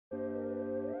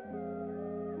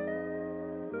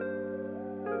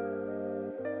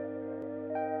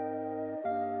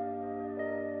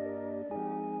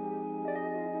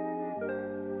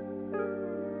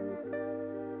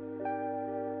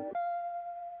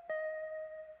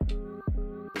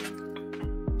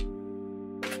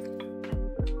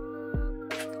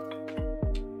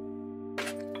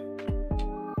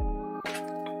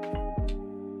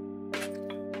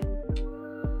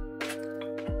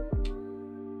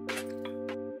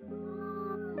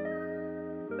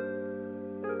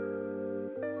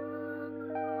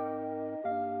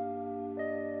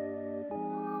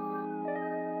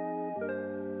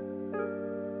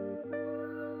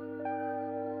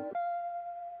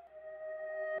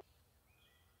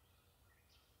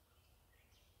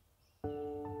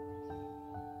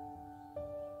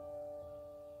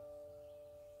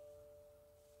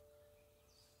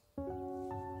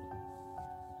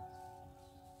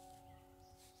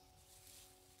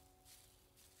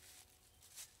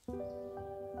Hello,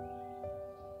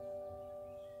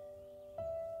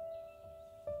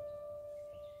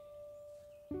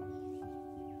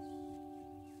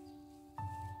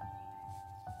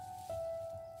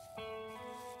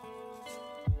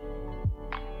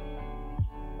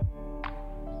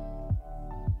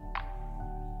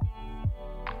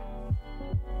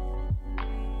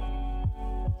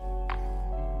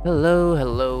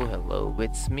 hello, hello.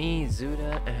 It's me,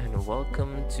 Zuda, and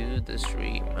welcome to the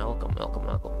stream. Welcome, welcome,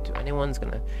 welcome to anyone's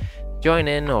gonna join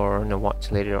in or gonna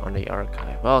watch later on the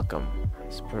archive. Welcome.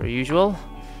 As per usual,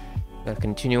 gonna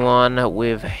continue on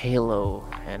with Halo,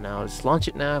 and I'll just launch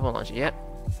it now. I haven't launched it yet.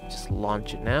 Just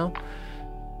launch it now.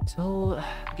 So,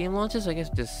 game launches, I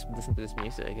guess just listen to this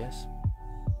music, I guess.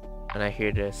 When I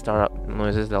hear the startup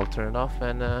noises, I'll turn it off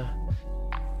and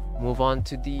move on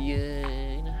to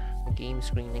the game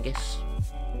screen, I guess.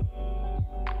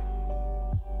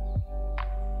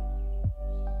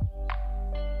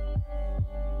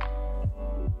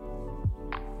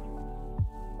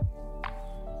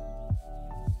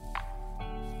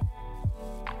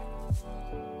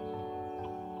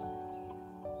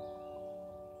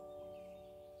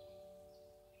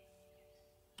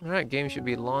 Alright, game should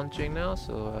be launching now,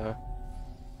 so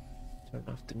turn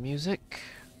off the music.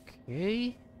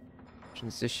 Okay.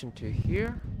 Transition to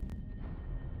here.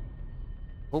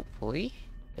 Hopefully,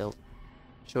 it'll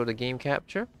show the game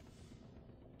capture.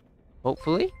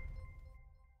 Hopefully.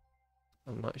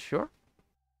 I'm not sure.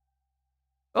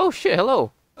 Oh shit,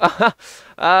 hello. Wow,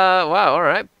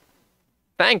 alright.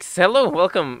 Thanks, hello,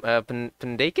 welcome,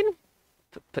 Pendakin?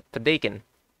 Pendakin.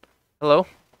 Hello.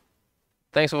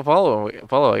 Thanks for follow,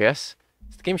 I guess.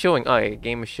 Is the game showing? Oh, yeah,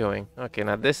 game is showing. Okay,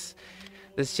 now this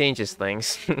changes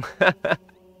things.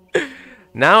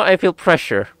 Now I feel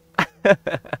pressure.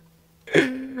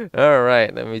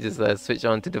 Alright, let me just switch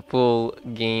on to the full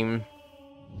game.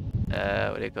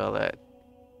 What do you call that?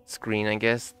 Screen, I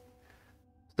guess.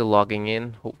 Still logging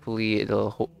in. Hopefully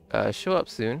it'll show up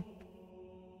soon.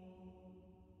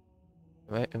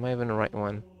 Am I even the right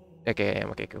one? Okay, I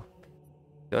am. Okay, cool.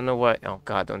 Don't know what. Oh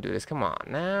god, don't do this. Come on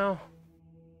now.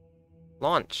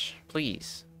 Launch,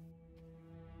 please.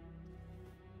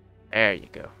 There you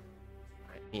go.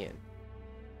 Right, me in.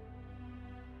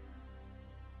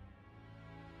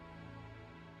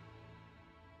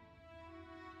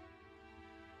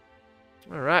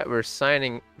 Alright, we're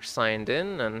signed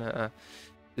in, and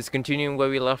just continuing where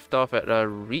we left off at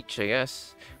Reach, I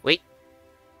guess. Wait!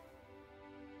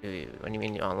 What do you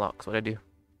mean you unlocked? What did I do?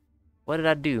 What did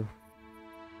I do?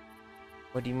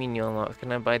 What do you mean you unlocked?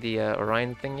 Can I buy the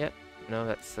Orion thing yet? No,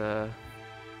 that's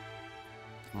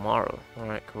tomorrow.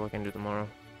 Alright, cool, I can do tomorrow,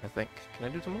 I think. Can I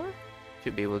do tomorrow?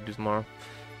 Should be able to do tomorrow.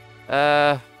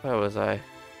 Where was I?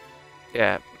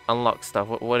 Yeah, unlock stuff.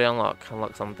 What did I unlock?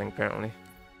 Unlock something, apparently.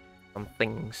 Some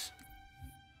things.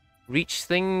 Reach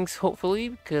things, hopefully,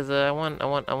 because I want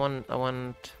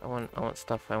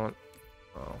stuff. Oh,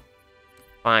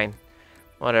 fine,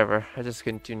 whatever. I just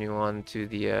continue on to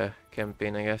the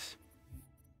campaign, I guess.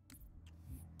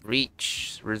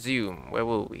 Reach, resume. Where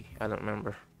were we? I don't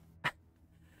remember.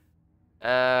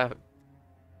 Yeah,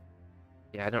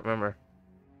 I don't remember.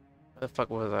 Where the fuck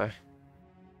was I?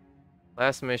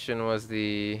 Last mission was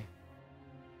the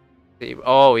Saber.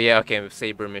 Oh yeah, okay,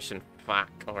 Saber mission.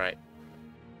 Fuck. All right.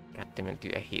 God damn it,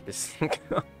 dude! I hate this thing.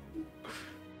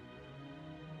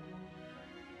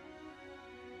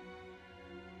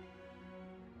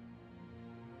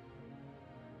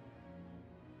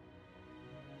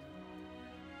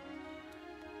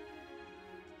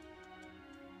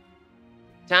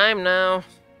 Time now.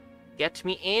 Get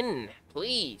me in,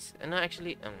 please. And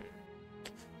actually,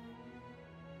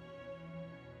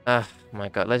 my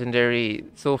god, Legendary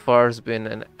so far has been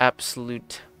an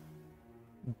absolute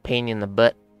pain in the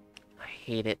butt. I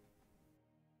hate it.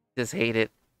 Just hate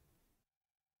it.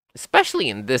 Especially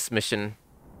in this mission.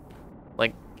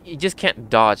 Like, you just can't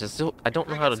dodge. I don't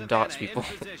know how to dodge people.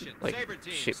 Like,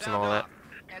 ships and all that.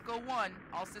 Echo 1,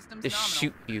 all systems Just nominal.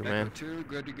 shoot you, man. Echo 2,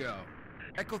 good to go.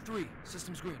 Echo 3,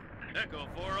 systems green. Echo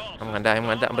 4 all. I'm gonna die,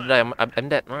 I'm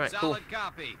dead. Alright, cool. Solid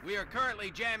copy. We are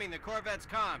currently jamming the Corvette's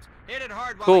comms. Hit it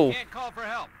hard while Cool. I can't call for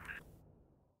help.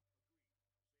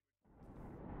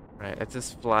 Right, let's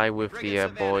just fly with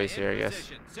the boys here, I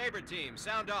guess. Saber team,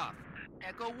 sound off.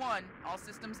 Echo 1, all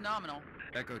systems nominal.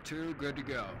 Echo 2, good to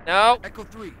go. No! Echo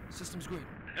 3, systems green.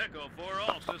 Echo 4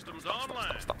 all systems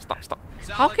online. Stop. Solid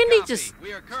How can they copy. just...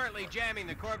 We are currently jamming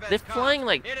the Corvette's They're comms. flying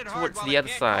like Hit it hard towards while the I other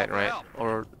can't side, call for right? help.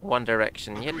 Or one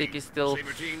direction, yet they can still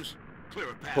Saber teams, clear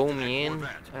a path pull to that me in.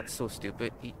 Corvette. That's so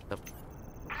stupid. Eat the...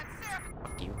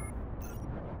 Fuck you.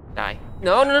 Die.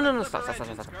 No, no, no, no, Look stop, for stop, stop,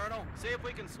 engines, stop. Colonel. See if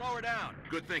we can slow her down.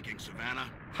 Good thinking, Savannah.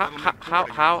 How, That'll how, make how,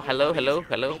 boarding a how, whole hello, lot hello, easier.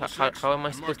 hello, Noble how 6, am I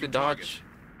mark supposed to your targets. dodge?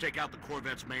 Take out the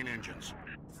Corvette's main engines.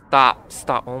 Stop,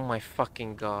 stop, oh my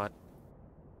fucking god.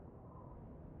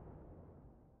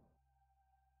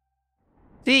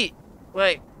 See,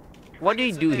 like, what do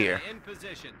you do Savannah, here? in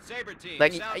position. Saber team,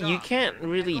 Like, sound you off. can't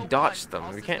really Echo dodge 1, them.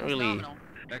 all You can't systems really, nominal.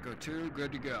 Echo 2,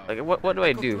 good to go. like, what do I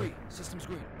Echo do? 3, systems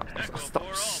green.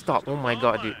 Stop, stop, oh my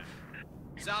god, dude.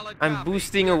 Solid I'm copy.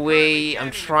 boosting We are away, currently I'm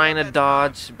jamming the trying to Corvette's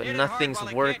dodge, comms. but Hit it hard nothing's while it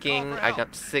can't call working. for I help.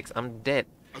 got 6, I'm dead.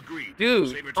 Agreed. Dude,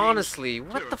 Saber teams, honestly,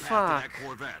 clear what a the path to fuck? that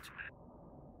Corvette.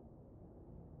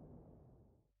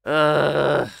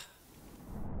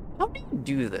 How do you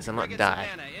do this and not Frigate die?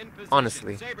 Savannah, in position.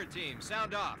 Honestly. Saber team,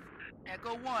 sound off.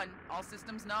 Echo 1, all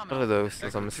systems What are nominal. those?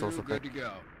 Those are Echo missiles, 2, okay. good to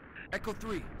go. Echo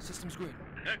 3, systems green.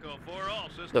 Echo 4, all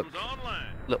systems Look.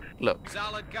 online. Look.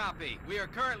 Solid copy. We are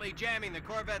currently jamming the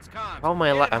Corvette's comms. How am I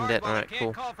Hit alive? it I'm hard dead. while it Alright, can't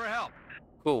cool. call for help.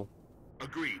 Cool.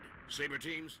 Agreed. Saber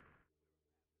teams,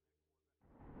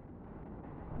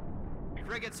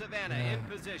 Frigate Savannah, in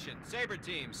position. Saber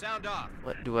team, sound off.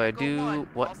 What do I Echo do? 1, all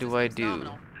What do I systems do?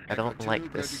 nominal. I don't Echo 2, like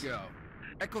good this. to go.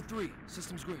 Echo 3,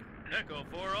 systems green. Echo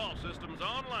 4, all systems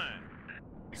online.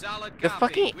 Solid The copy.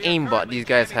 fucking We are aimbot currently these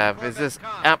guys jamming the have is Corvette's just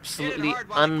comms. Hit it absolutely hard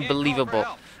while it can't call for unbelievable.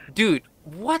 help. Dude,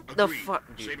 what the Agreed.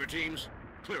 fuck, dude? Saber teams,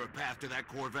 clear a path to that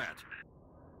Corvette.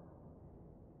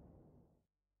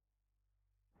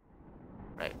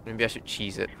 Right, maybe I should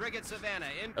cheese it. Frigate Savannah,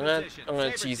 in I'm gonna- position. I'm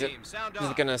gonna Saber cheese it. team, sound This is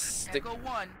off. gonna stick Echo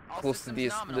 1, all close to systems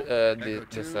this, nominal. Echo 2,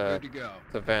 this good to go.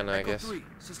 Savannah, I Echo guess. 3,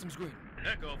 systems green.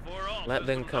 Echo 4, all Let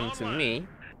them systems come to online. me.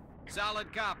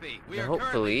 Solid copy. We Now are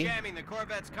hopefully- currently jamming the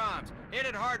Corvette's comms. Hit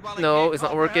it hard while it No, can't it's not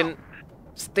call for working. help.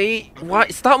 Stay.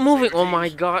 What? Stop moving! Saber Oh my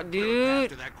teams, god, clear a path dude!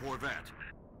 to that Corvette.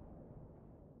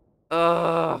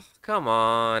 Come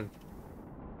on.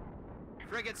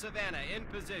 Frigate Savannah, in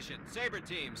position. Saber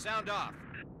team, sound off.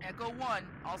 Echo 1,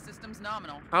 all systems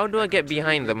nominal. How do I get Echo 2,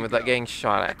 behind good them to without go. getting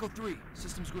shot at? Echo 3,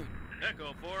 systems green.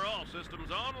 Echo 4, all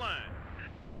systems online.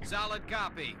 Solid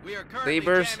copy. We are currently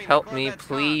Sabers, jamming the help me, Corvette's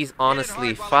please. comms. Honestly,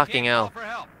 Hit it hard while it fucking can't hell. call for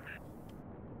help.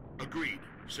 Agreed.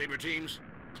 Saber teams,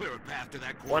 clear a path to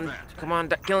that One. Corvette. Come on,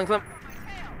 killing them.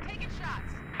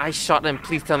 I shot him.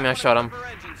 Please tell me I shot him. For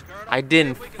engines, Colonel. I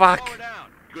didn't. See if we can Fuck. slow her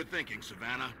down. Good thinking,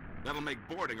 Savannah. That'll make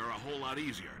boarding her a whole lot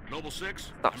easier. Noble 6,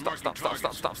 Stop, I'm stop, marking stop, stop,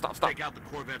 targets. stop. Take out the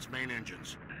Corvette's main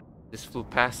engines. Just flew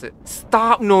past it.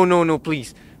 Stop! No, no, no,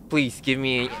 please. Please give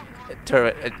me a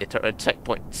turret, a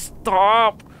checkpoint.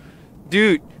 Stop!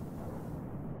 Dude!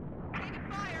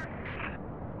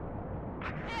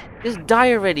 Just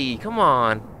die already. Come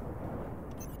on.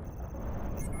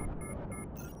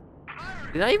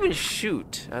 Did I even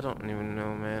shoot? I don't even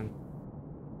know, man.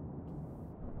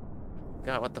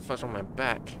 God, what the fuck's on my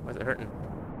back? Why is it hurting?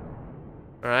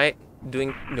 Alright.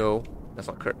 Doing... No. That's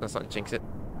not Kurt. Let's not jinx it.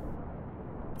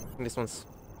 I think this one's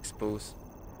exposed.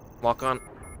 Lock on.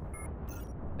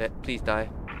 Dead. Please die.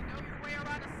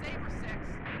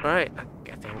 Alright. I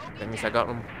think that means I got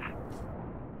him.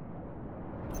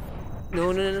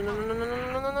 No, no, no, no, no, no, no, no,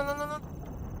 no, no, no, no, no.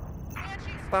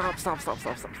 Stop.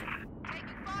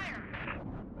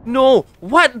 No!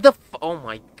 What the f- Oh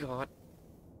my god.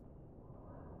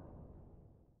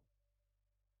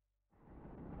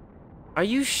 Are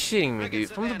you shitting me, dude?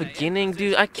 From the beginning,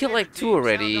 dude, I killed like 2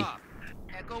 already.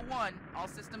 Echo 1, all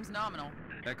systems nominal.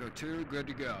 Echo 2, good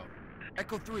to go.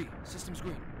 Echo 3, systems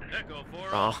green. Echo 4,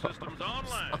 all Oh. systems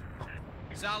online.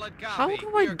 Solid copy. How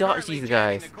do We I are dodge currently these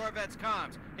jamming guys? The Corvette's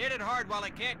comms. Hit it hard while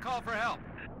it can't call for help.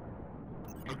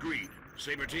 Agreed.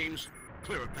 Saber teams,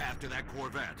 clear a path to that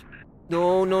Corvette.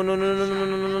 No, no, no, no, no, no, no,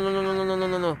 no, no, no, no, no, no,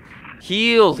 no, no.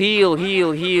 Heal. Shield.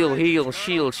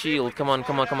 Come on.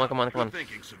 Good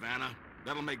thinking, Savannah.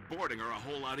 That'll make boarding her a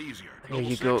whole lot easier. There Noble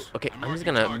you go. 6, Okay, I'm marking just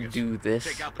gonna targets. do this.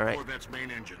 Take out the Alright. Corvette's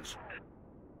main engines.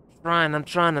 I'm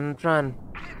trying.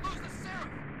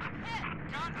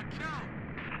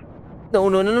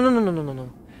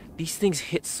 No. These things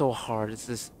hit so hard. It's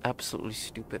just absolutely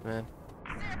stupid, man.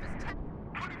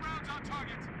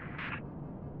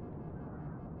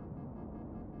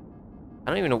 I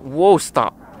don't even know. Whoa,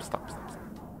 stop.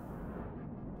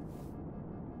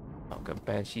 Oh, got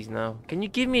banshees now. Can you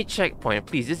give me a checkpoint,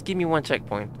 please? Just give me one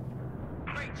checkpoint.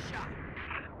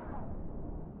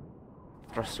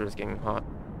 Thruster is getting hot.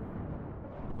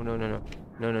 Oh,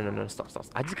 no. Stop.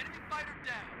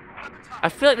 I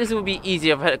feel like this would be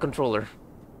easier if I had a controller.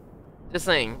 Just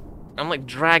saying. I'm like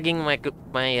dragging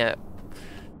my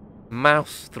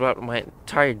mouse throughout my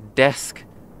entire desk.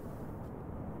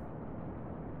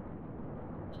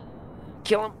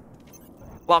 Kill him.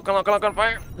 Lock on,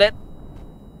 fire. Dead.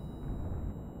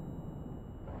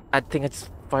 I think I just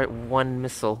fired one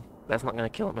missile. That's not gonna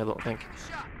kill him, I don't think.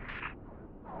 Shot.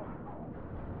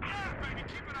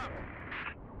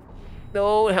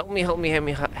 No, help me, help me, help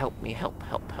me, help me, help.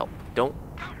 Don't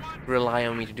rely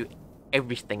on me to do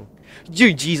everything.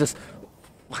 Jesus!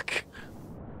 Fuck.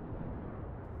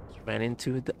 Just ran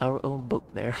into our own boat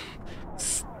there.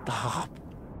 Stop.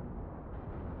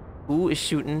 Who is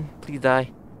shooting? Please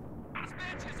die. This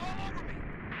bitch is all over me.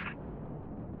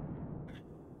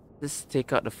 Let's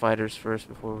take out the fighters first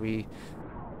before we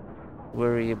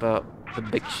worry about the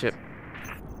big ship.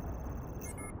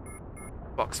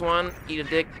 Box one, eat a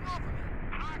dick.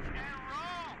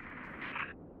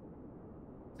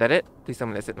 Is that it? Please tell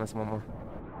me that's it. There's one more.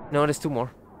 No, there's two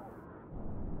more.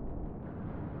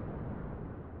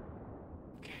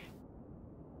 Okay.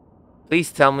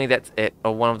 Please tell me that's it,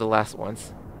 or one of the last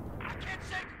ones. I can't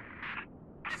shake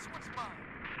it. This one's mine.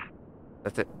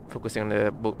 That's it. Focusing on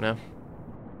the boat now.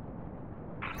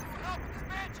 Help with this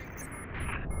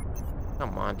banshee.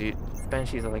 Come on, dude.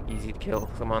 Banshees are like easy to kill.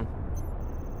 Come on.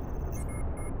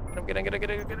 Get him.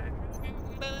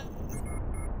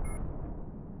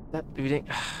 That dude.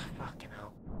 Fucking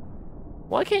hell.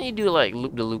 Why can't you do like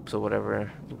loop the loops or whatever?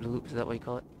 Loop the loops, is that what you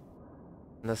call it?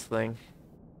 This thing.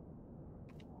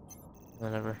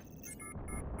 Whatever.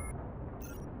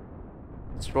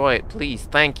 Destroy it, please.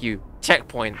 Thank you.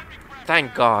 Checkpoint.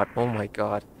 Thank God. Oh my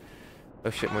God. Oh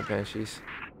shit, my banshees.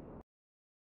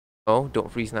 Oh, don't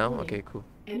freeze now? Okay, cool.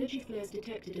 Energy flares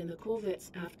detected in the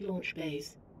corvette's aft launch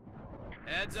bays.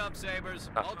 Heads up, Sabres.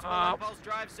 Multiple impulse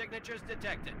drive signatures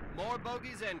detected. More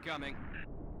bogies incoming.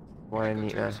 Why I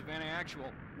need that? Savannah actual.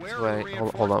 Where Wait, are the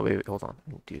reinforcements? hold on, wait, hold on.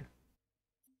 Dude.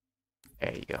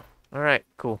 There you go. Alright,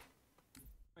 cool.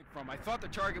 From? I thought the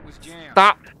target was jammed.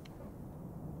 Stop!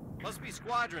 Must be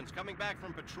squadrons coming back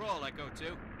from patrol, Echo 2.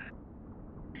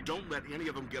 Don't let any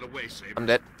of them get away, Saber. I'm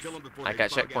dead. Kill them before I they got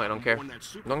bug checkpoint, out don't and care. warn that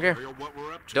super Don't care. carrier what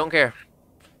we're up to. Don't care.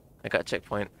 I got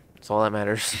checkpoint. That's all that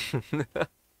matters.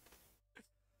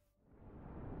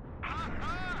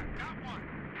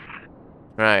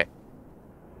 Right.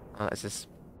 Let's just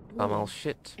all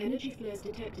shit. Energy flares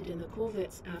detected in the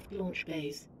corvette's aft launch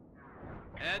bays.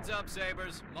 Heads up,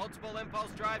 Sabres. Multiple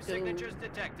impulse drive signatures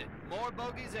detected. More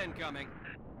bogies incoming.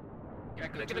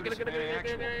 Echo 2 to Savannah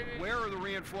actual. Where are the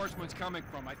reinforcements coming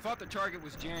from? I thought the target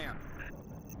was jammed.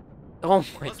 Oh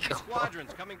my Must be God.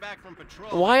 squadrons coming back from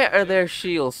patrol. Why are their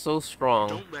shields so strong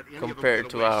Don't let any of them compared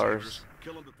get to away, ours? Sabres.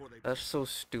 Kill them before they That's so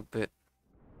stupid.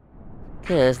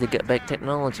 Because they got back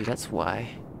technology, that's why.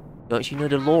 Don't you know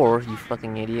the lore, you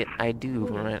fucking idiot? I do,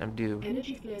 alright, I do.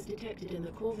 Energy flares detected in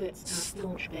the corvette's aft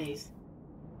launch bays.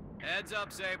 Heads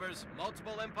up, Sabres.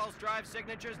 Multiple impulse drive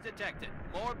signatures detected.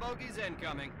 More bogies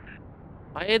incoming.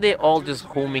 Why are they all just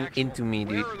homing into me,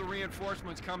 dude? Where are the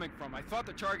reinforcements coming from? I thought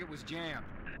the target was jammed.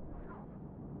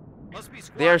 Must be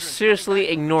They are squadrons seriously coming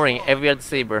back from ignoring patrol. every other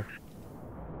saber.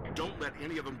 Don't let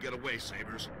any of them get away,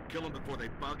 Sabres. Kill them before they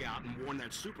bug out and warn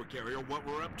that super carrier what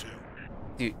we're up to.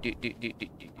 Dude.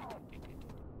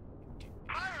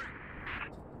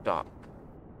 Stop.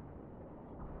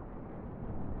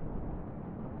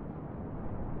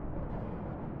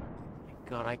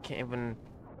 God, I can't even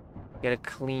get a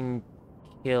clean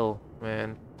kill,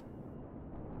 man.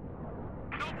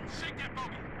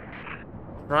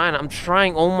 I'm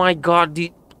trying. Oh my God,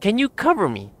 dude. Can you cover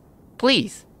me?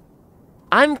 Please.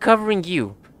 I'm covering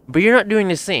you, but you're not doing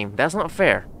the same. That's not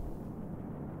fair.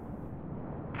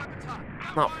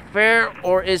 Not fair,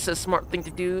 or is a smart thing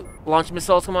to do. Launch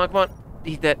missiles. Come on.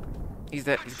 He's dead. He's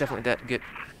definitely dead. Good.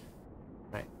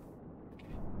 Right.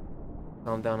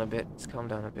 Calm down a bit. Let's calm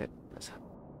down a bit.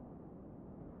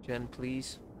 Jen,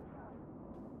 please.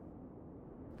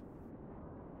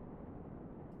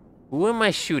 Who am I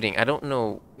shooting? I don't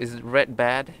know. Is red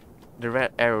bad? The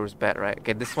red arrow is bad, right?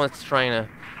 Okay, this one's trying to...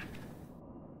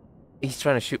 He's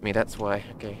trying to shoot me, that's why.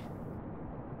 Okay.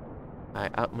 I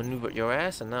outmaneuvered your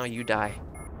ass, and now you die.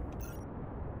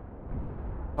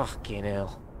 Fucking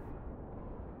hell.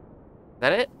 Is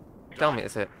that it? Tell me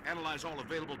it's it. Analyze all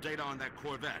available data on that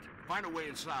Corvette. Find a way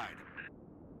inside.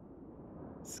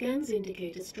 Scans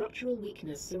indicate a structural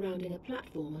weakness surrounding a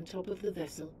platform on top of the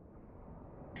vessel.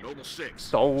 Noble 6.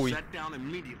 Sorry. Set down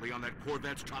immediately on that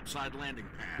Corvette's topside landing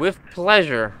pad. With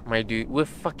pleasure, my dude. With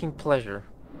fucking pleasure.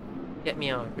 Get me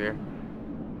out of here.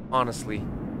 Honestly.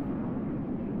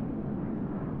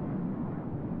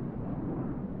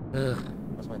 Ugh.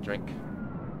 What's my drink?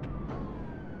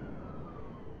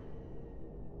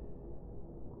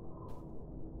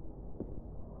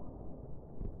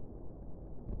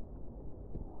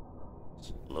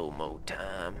 Slow-mo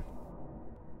time.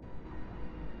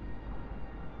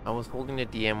 I was holding the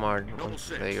DMR. Noble Oh,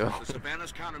 6, there you go. the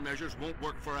Savannah's countermeasures won't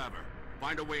work forever.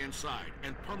 Find a way inside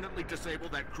and permanently disable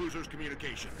that cruiser's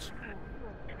communications.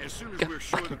 As soon as we're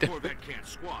sure the Corvette can't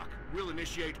squawk, we'll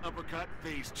initiate uppercut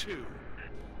phase 2.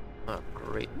 Oh,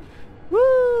 great.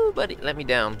 Woo, buddy, let me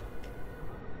down.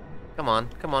 Come on,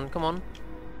 come on, come on.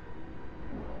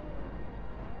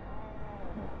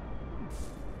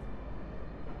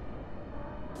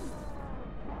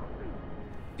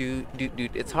 Dude,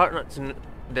 it's hard not to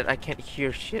that I can't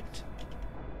hear shit.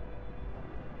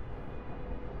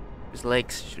 His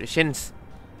legs, shins.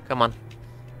 Come on.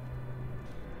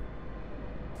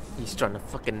 He's trying to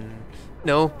fucking...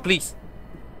 No, please.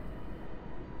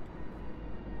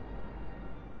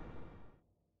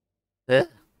 Huh?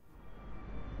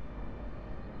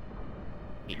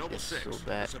 Hate Noble this 6, so the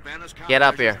bad. Savannah's Get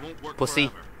up countermeasures here, won't work pussy.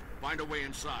 forever. Find a way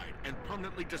inside and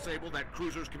permanently disable that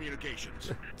cruiser's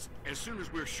communications. As soon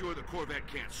as we're sure the Corvette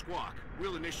can't squawk,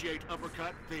 we'll initiate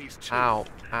uppercut phase 2. Ow,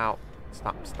 ow.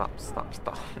 Stop, stop, stop,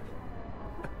 stop.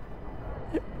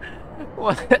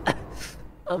 What?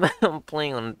 I'm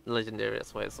playing on Legendary,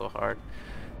 that's why it's so hard.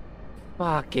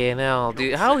 Fucking hell,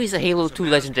 dude. How is a Halo 2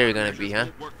 Legendary gonna be, huh?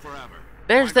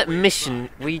 There's that mission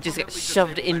where you just get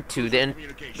shoved into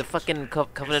the fucking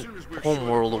Covenant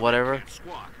homeworld or whatever.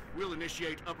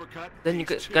 Then you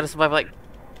gotta survive like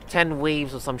 10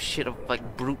 waves or some shit of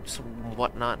like brutes and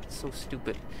whatnot. So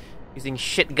stupid. Using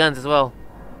shit guns as well.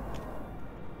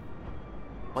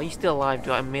 Why are you still alive?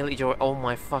 Do I immediately joy? Oh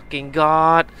my fucking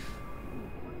god!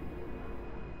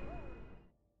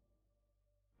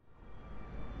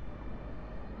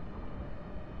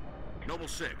 Noble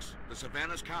 6, the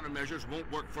Savannah's countermeasures won't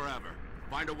work forever.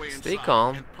 Find a way Stay inside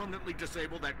calm. and permanently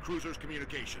disable that cruiser's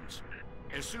communications.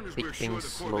 As soon as Take we're sure the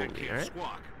things Corvette slowly, can't alright?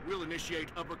 squawk, we'll initiate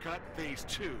uppercut phase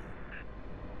 2.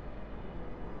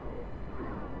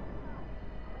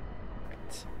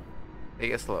 Right.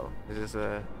 Take it slow. This is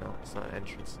a... No, it's not an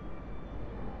entrance.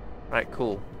 Right,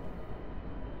 cool.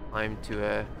 Time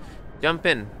to jump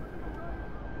in.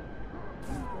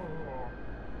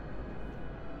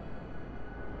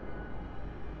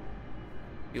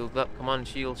 Shields up, come on,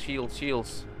 shields, shields,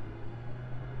 shields.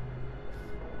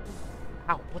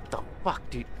 Ow, what the fuck,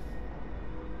 dude?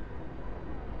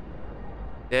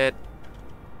 Dead.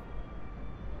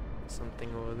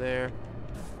 Something over there.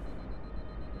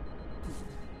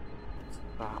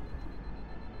 Stop.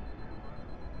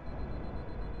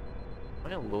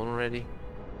 Am I alone already?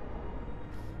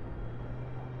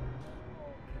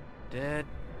 Dead.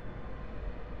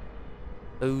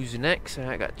 Who's next?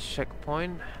 I got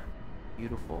checkpoint.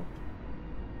 Beautiful.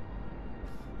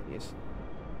 Yes.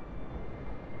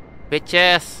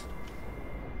 Bitches!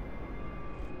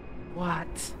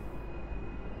 What?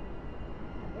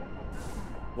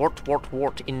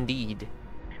 Wart, indeed.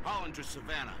 Holland to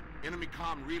Savannah. Enemy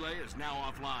comm relay is now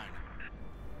offline.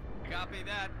 Copy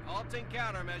that. Halting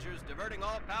countermeasures, diverting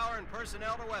all power and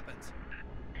personnel to weapons.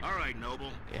 All right,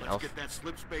 Noble. Yeah, Let's I'll- get that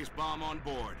slip space bomb on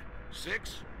board.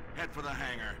 6, head for the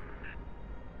hangar.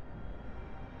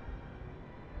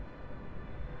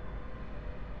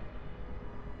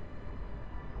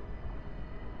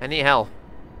 I need help.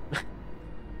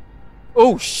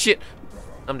 Oh shit!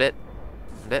 I'm dead.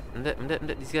 I'm dead. I'm dead. I'm dead. I'm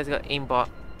dead. These guys got aimbot.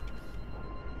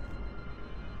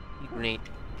 Grenade.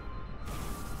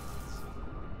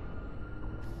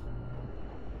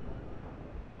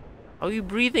 How are you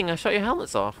breathing? I shot your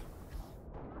helmets off.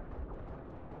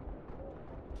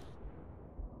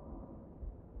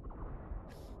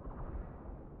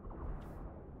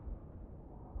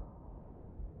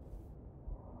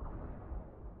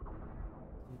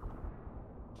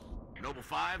 Noble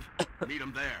 5, meet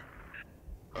him there.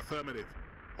 Affirmative.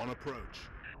 On approach.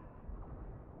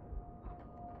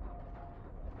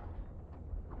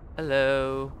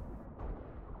 Hello.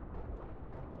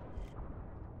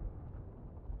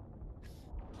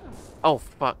 Oh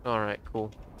fuck! All right,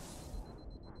 cool.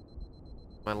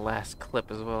 My last clip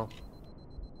as well.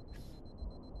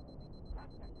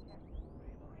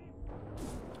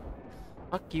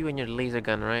 Fuck you and your laser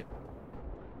gun, right?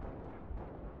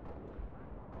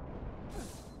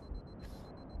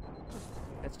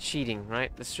 That's cheating,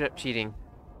 right? That's straight cheating.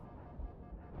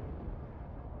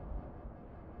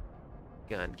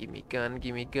 Gun, give me gun,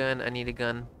 give me gun. I need a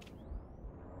gun.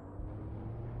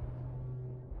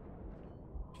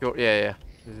 Sure, yeah.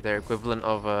 This is their equivalent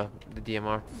of the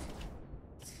DMR.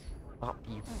 Stop,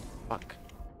 you fuck.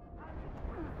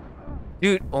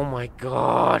 Dude, oh my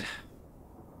god.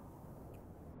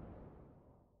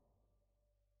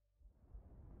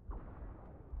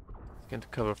 Get into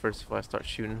cover first before I start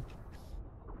shooting.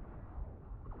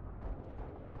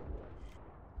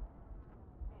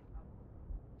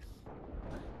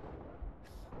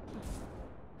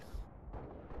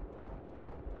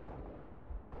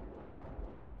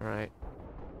 Alright.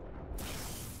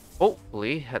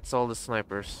 Hopefully, that's all the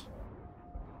snipers.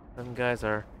 Them guys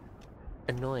are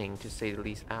annoying to say the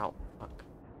least. Ow. Fuck.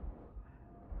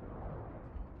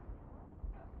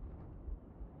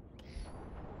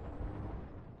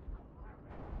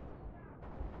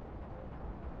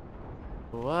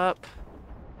 Go up.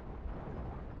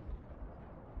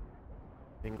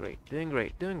 Doing great, doing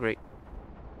great, doing great.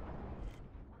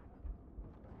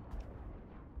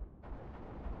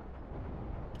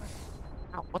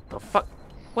 Ow, what the fuck?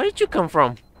 Where did you come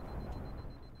from?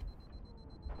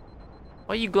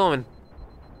 Where are you going?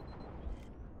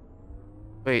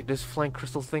 Wait, there's flying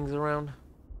crystal things around?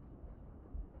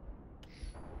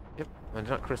 Yep, well,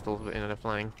 they're not crystals, but they're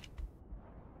flying.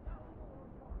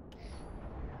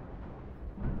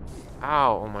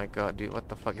 Ow, oh my god, dude, what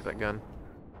the fuck is that gun?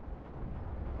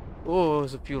 Oh,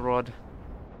 it's a fuel rod.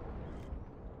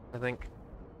 I think.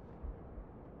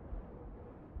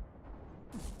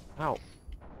 Ow.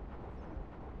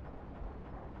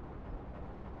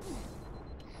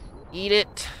 Eat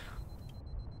it.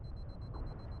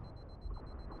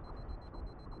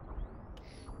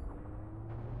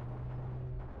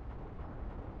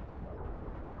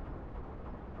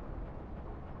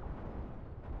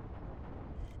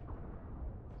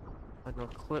 I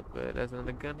don't clip, but there's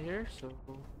another gun here, so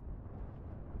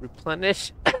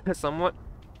replenish somewhat.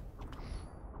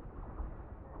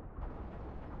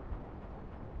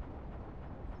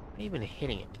 Am I even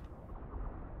hitting it?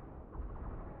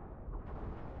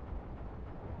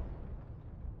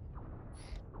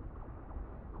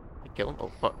 I kill him?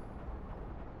 Oh fuck.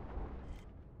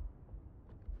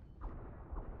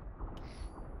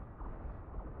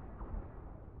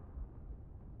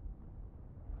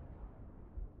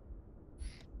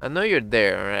 I know you're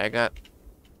there, alright? I got.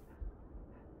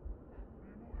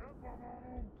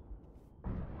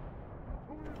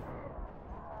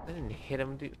 I didn't hit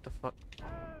him, dude. What the fuck?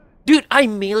 Dude, I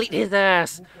meleeed his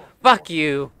ass! Fuck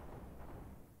you!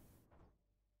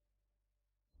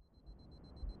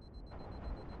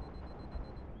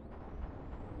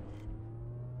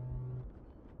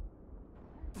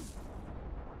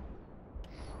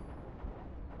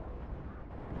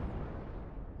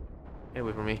 Get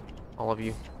away from me. All of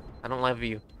you. I don't love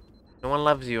you. No one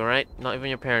loves you, alright? Not even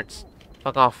your parents.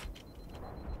 Fuck off.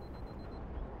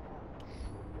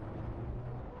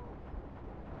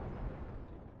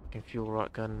 Fucking fuel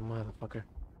rod gun, motherfucker.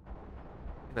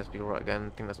 I think that's fuel rod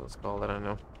gun. I think that's what it's called. I don't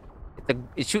know.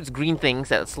 It shoots green things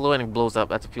that slow and it blows up.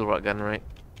 That's a fuel rod gun, right?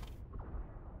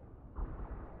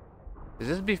 Is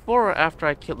this before or after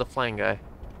I killed the flying guy?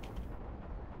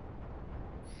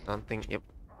 Don't think. Yep.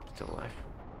 Still alive.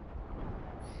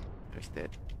 He's dead.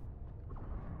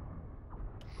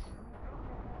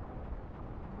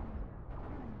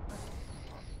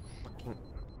 Fucking.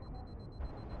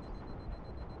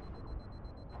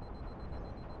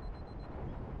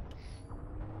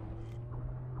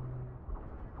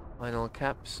 Final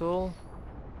capsule.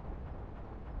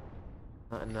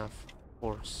 Not enough. Of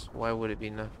course. Why would it be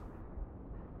enough?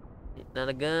 Not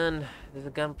a gun. There's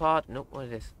a gun pod. Nope. What is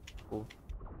this? Cool.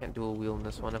 Can't dual wield in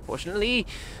this one, unfortunately.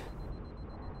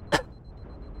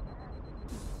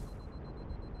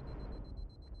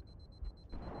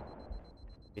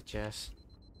 Bitch ass.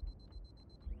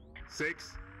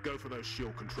 6, go for those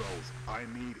shield controls. I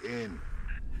need in.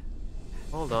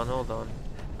 Hold on, hold on.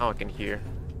 Oh, I can hear.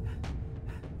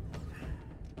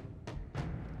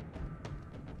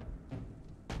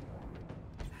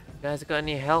 Guys, got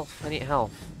any health? I need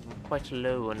health. I'm quite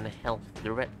low on the health.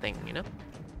 The red thing, you know?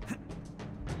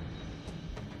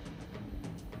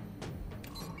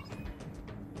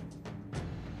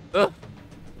 Ugh!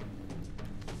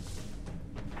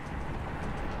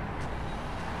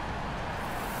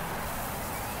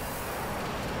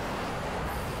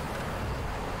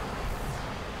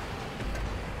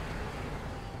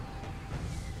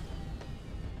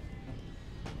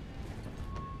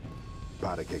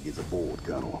 Powder keg is aboard,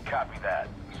 Colonel. Copy that.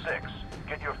 6,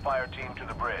 get your fire team to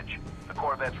the bridge. The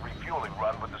Corvette's refueling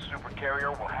run with the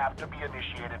supercarrier will have to be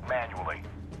initiated manually.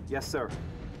 Yes, sir.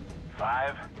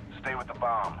 5, stay with the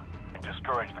bomb and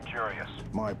discourage the curious.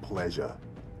 My pleasure.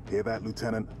 Hear that,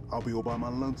 Lieutenant? I'll be all by my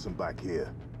lonesome back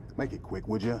here. Make it quick,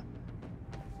 would ya?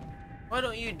 Why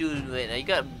don't you do it? You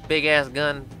got a big ass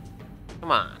gun.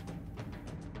 Come on.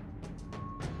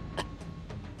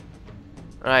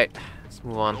 Right. Let's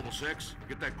move on. Noble 6,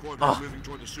 get that Corvette moving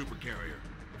toward the supercarrier.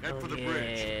 Head for the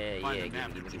bridge. Find the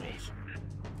nav controls.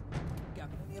 Got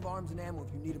plenty of arms and ammo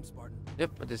if you need them, Spartan.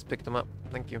 Yep, I just picked them up.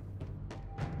 Thank you.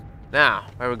 Now,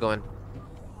 where are we going?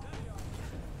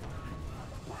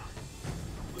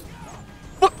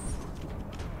 What?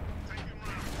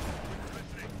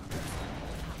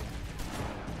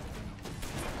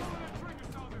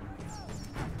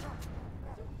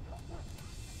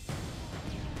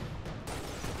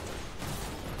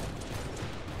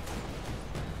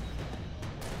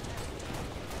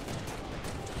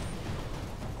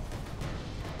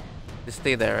 Just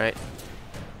stay there, right?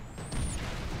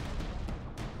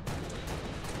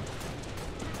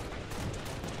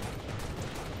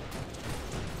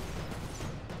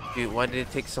 Dude, why did it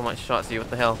take so much shots at you? What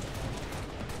the hell?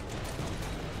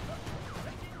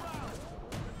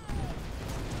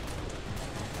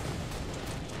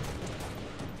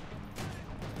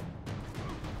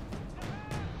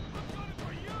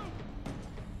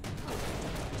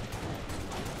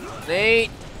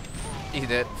 Nate! He's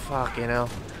dead. Fucking hell.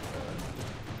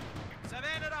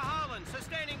 Savannah to Holland,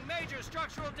 sustaining major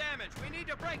structural damage. We need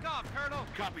to break off, Colonel.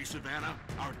 Copy, Savannah.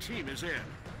 Our team is in.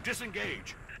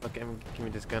 Disengage. Okay, give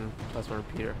me this gun. Plus one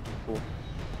repeater. Cool.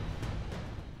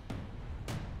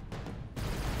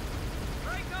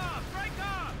 Break off! Break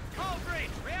off! Hull breach!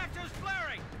 Reactor's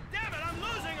flaring! Damn it, I'm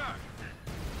losing her!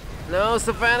 No,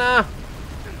 Savannah!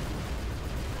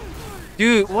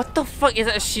 Dude, what the fuck is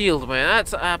that shield, man?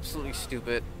 That's absolutely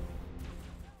stupid.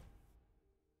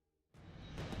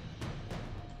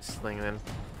 This thing, man.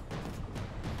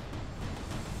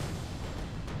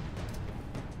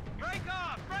 Break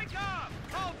off! Break off!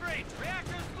 Hull breach!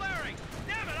 Reactor's flaring!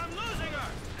 Damn it, I'm losing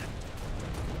her!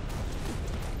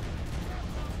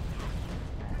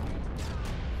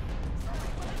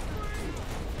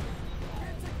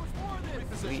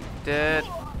 Sweet dead.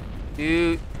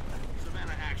 Dude.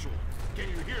 Savannah actual. Can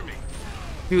you hear me?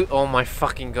 Dude, oh my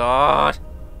fucking god.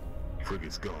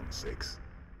 Frigate's gone, 6.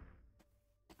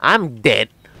 I'm dead.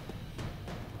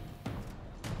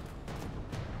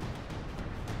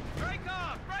 Break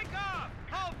off! Break off!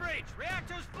 Hull breach!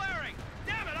 Reactor's flaring!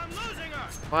 Damn it, I'm losing her!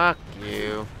 Fuck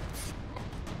you.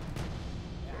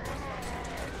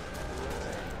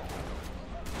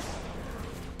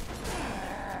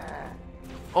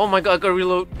 Oh my god, I gotta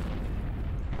reload.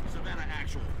 Savannah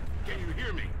actual. Can you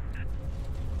hear me?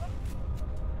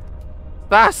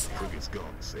 Fast! Frigate's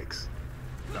gone, 6.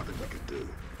 Nothing we can do.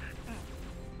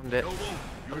 I'm dead. Noble,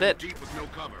 you're dead. deep with no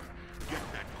cover. Get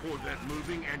that Corvette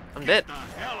moving and I'm get dead.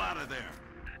 the hell out of there.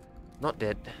 Not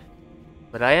dead.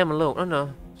 But I am alone. Oh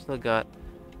no. Still got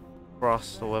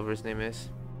Frost or whatever his name is.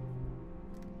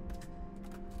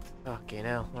 Okay,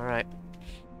 now. Alright.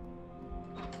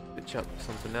 Switch up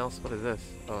something else. What is this?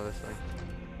 Oh, this thing.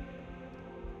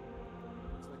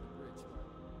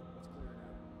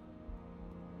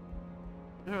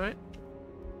 Alright.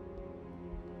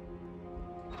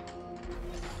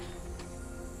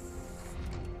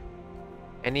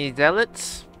 Any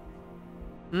zealots?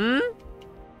 Hmm?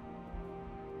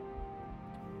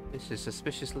 This is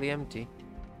suspiciously empty.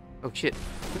 Oh shit.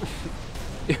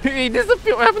 He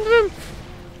disappeared. What happened to him?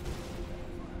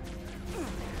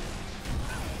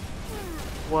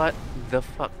 What the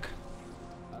fuck?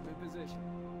 I'm in position.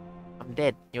 I'm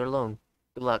dead. You're alone.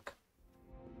 Good luck.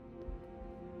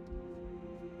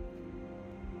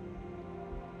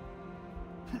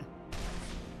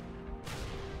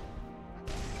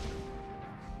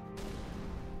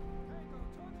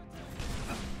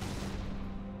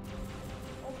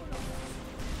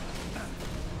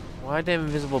 Why are them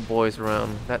invisible boys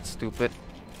around? That's stupid.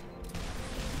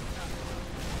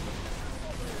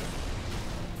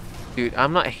 Dude,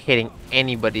 I'm not hitting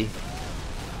anybody.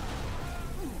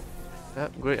 Oh,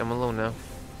 great, I'm alone now.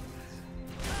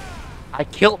 I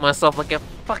killed myself like a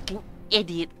fucking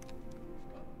idiot.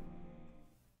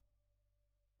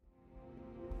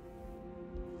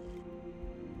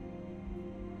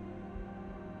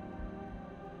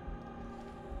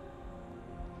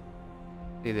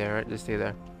 Stay there, right? Just stay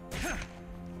there.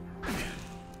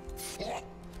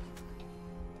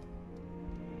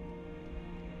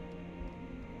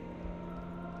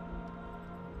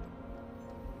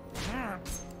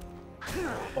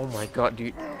 Oh my god,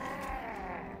 dude.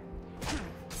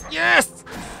 Yes!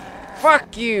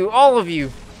 Fuck you, all of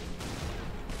you.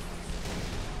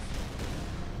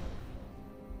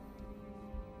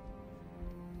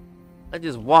 I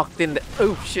just walked in the...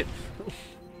 Oh shit.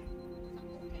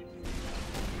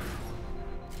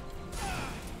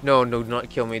 No, no, do not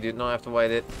kill me, dude. Not after what I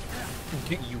did.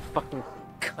 You fucking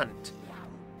cunt.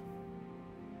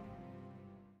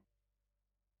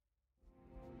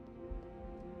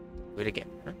 Do it again,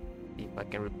 huh? See if I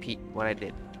can repeat what I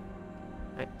did.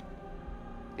 Right?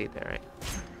 Stay there,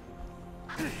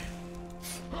 right?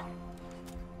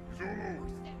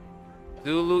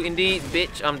 Zulu, indeed,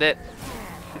 bitch. I'm dead.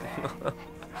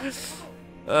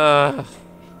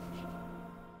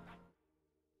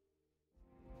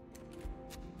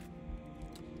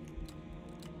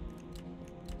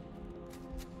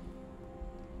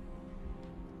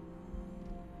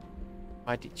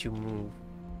 Why did you move?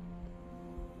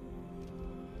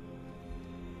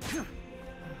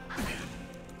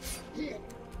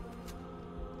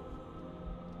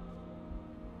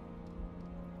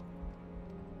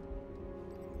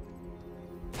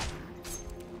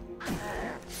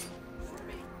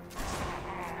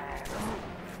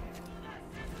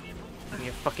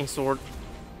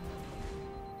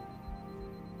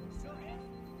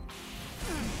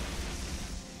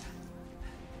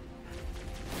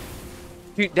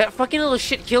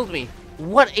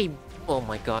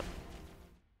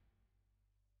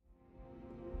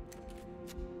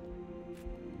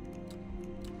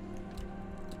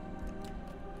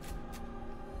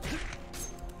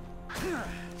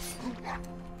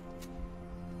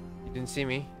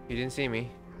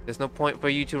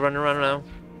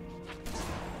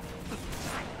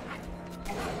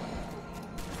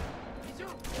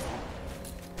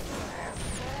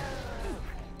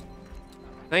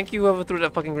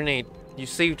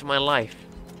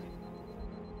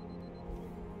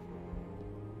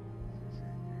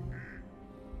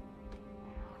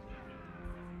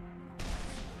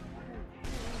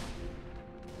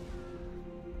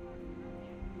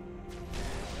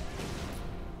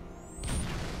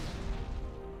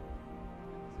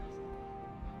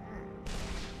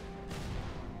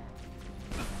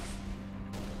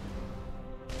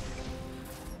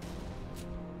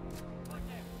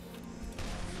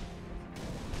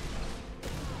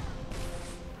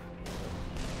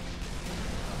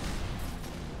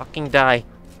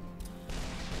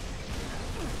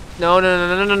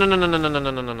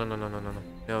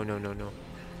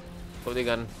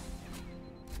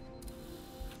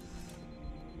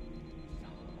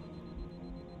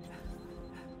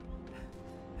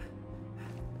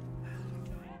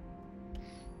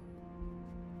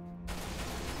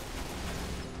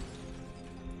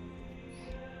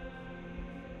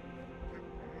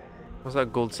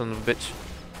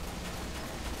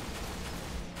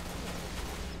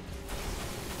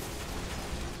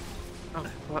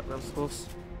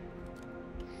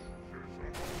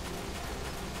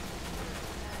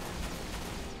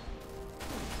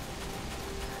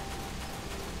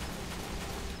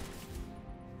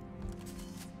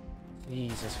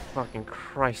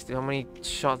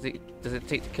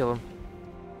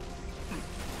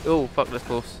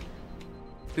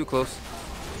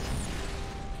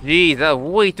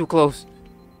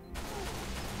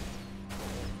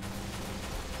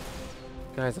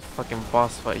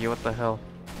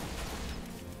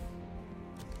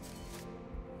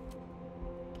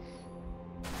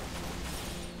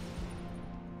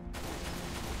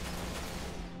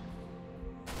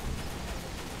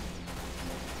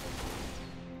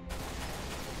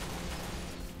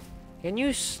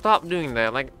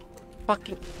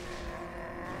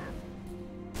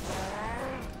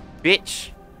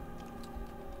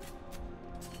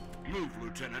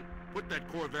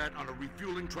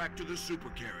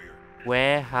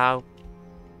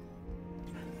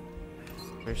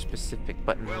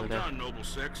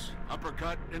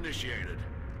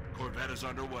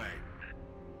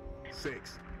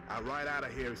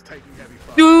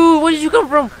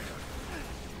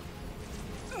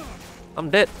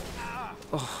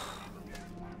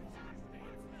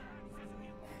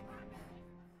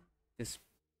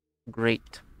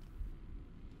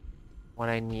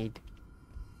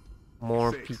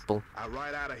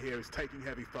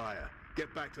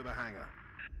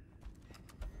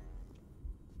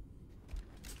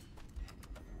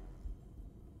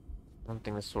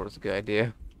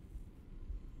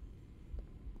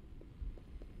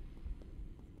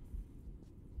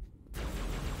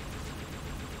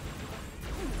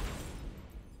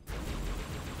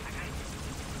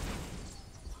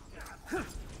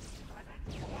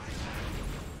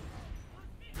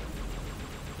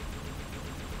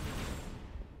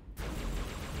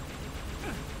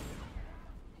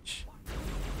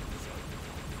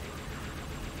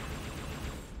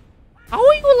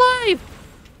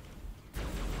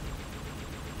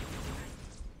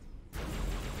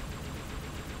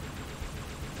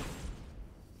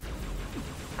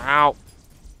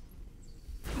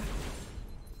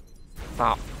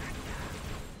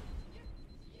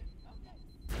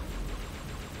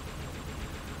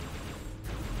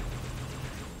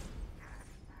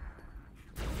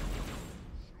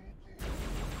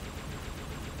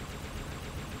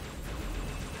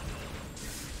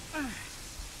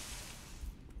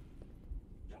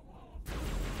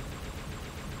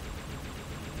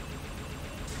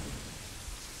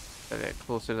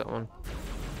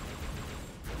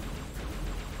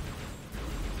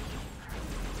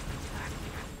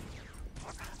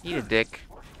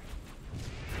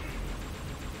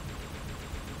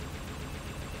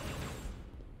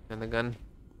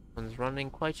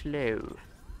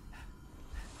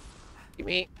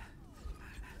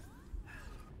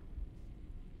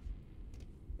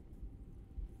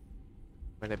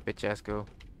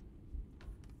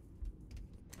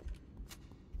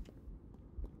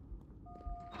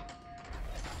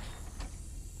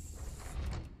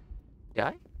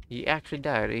 He actually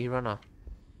died. He ran off.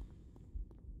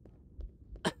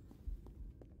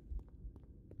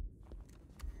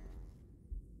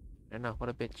 I know, what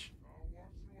a bitch.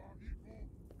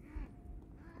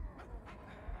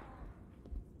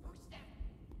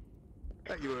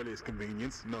 At your earliest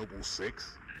convenience, Noble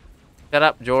 6. Shut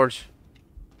up, George.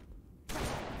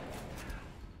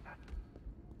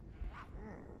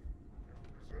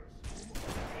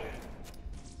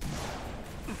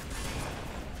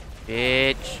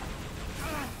 Bitch.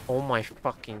 Oh my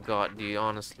fucking god, dude,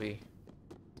 honestly.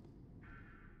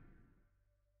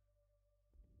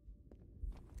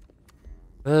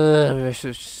 Maybe I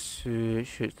should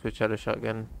switch out a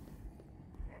shotgun.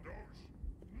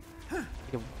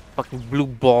 Take a fucking blue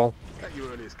ball. At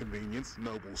your earliest convenience,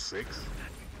 Noble 6.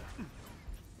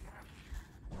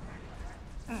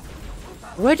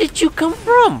 Where did you come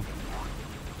from?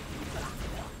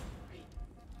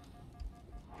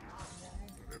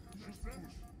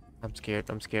 I'm scared,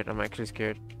 I'm scared, I'm actually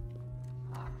scared.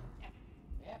 I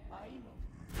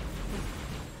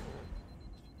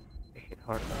hit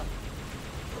hard.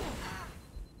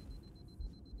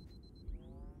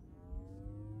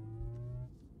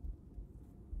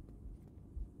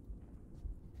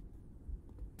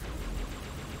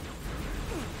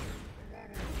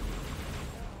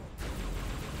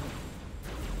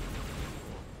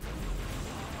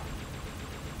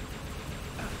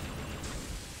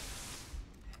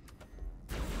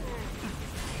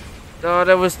 Oh,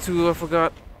 that was two, I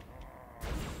forgot.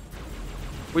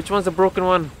 Which one's the broken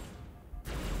one?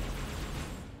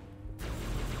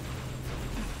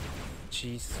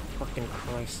 Jeez, fucking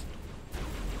Christ.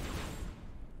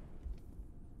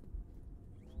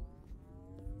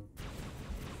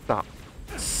 Stop.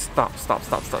 Stop, stop,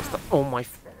 stop, stop, stop. Oh my.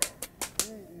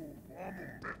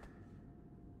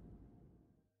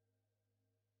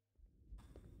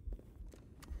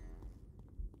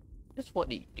 Just what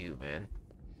do you do, man?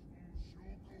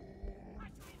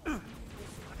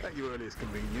 At your earliest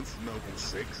convenience, Noble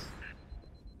 6.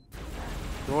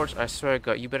 George, I swear to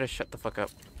God, you better shut the fuck up.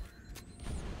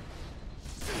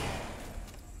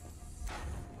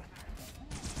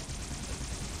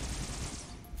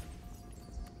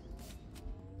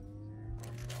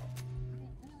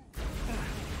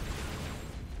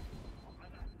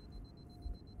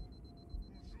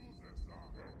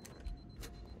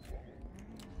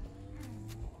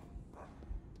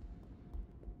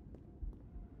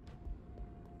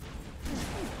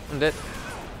 I'm dead.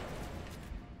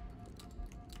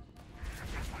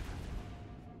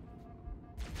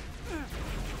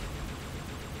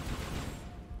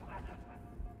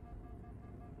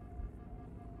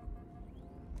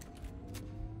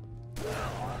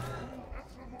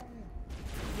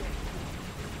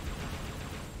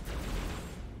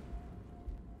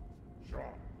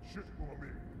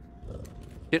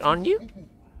 Shit on you?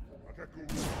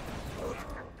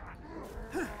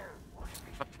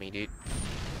 Fuck me, dude.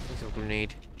 There's a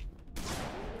grenade.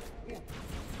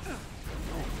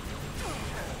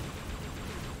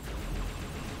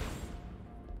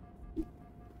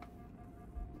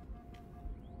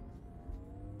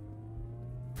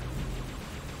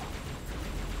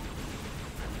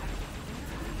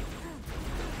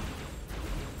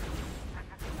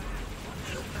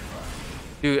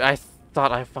 Dude, I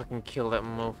thought I fucking killed that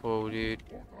mofo, dude.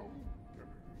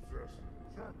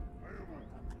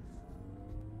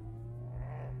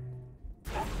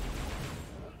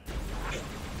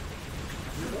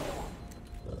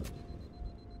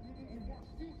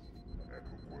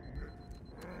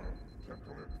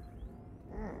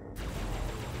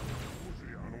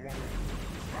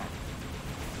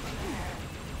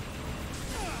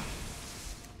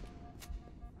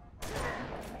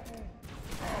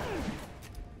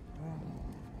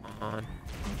 On.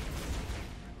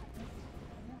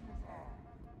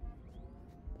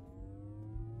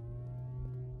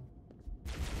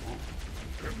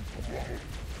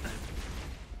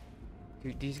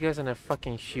 Dude, these guys on their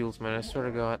fucking shields, man, I swear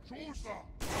to God.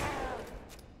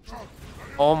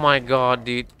 Oh my God,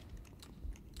 dude.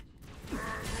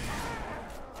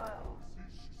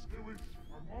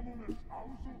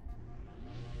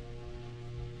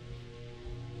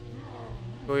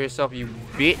 Go yourself, you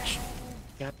bitch.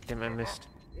 God damn, I missed.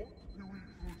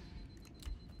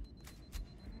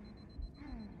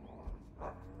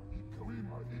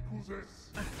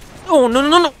 Oh, no, no,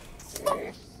 no, no!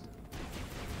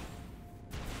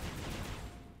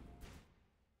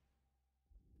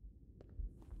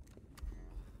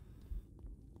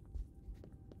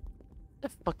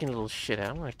 That fucking little shit out.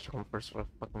 I'm gonna kill him first before I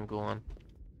fucking go on.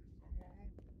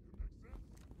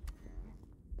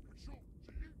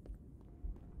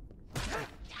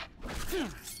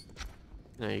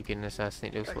 No, you can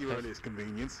assassinate those At your guys. earliest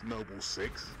convenience, Noble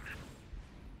 6.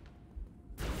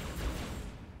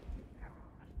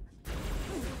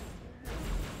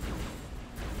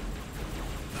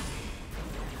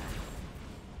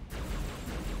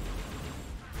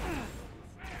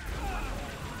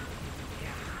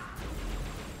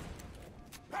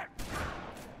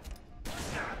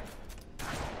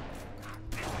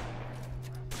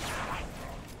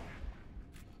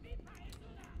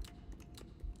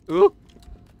 Ooh!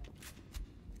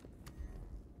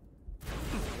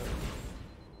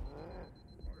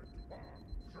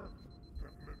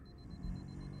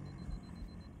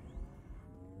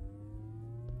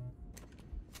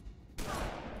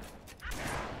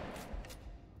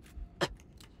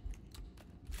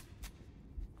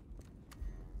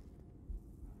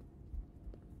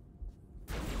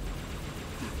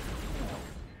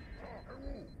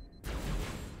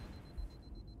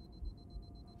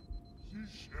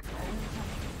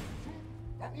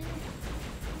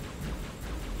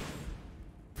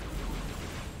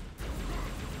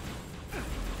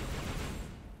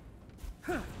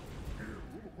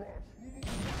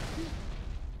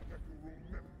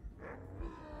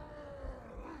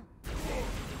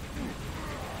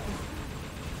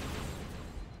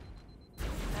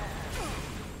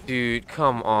 Dude,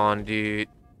 come on, dude.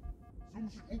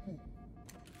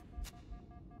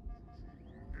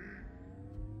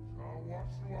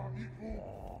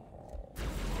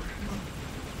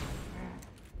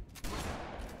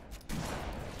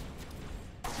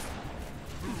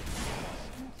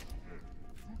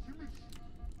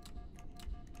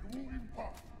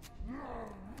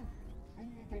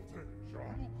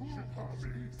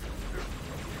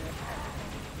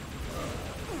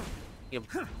 You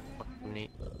fucking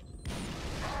neat.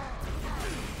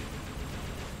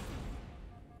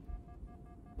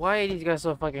 Why are these guys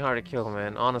so fucking hard to kill,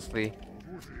 man? Honestly.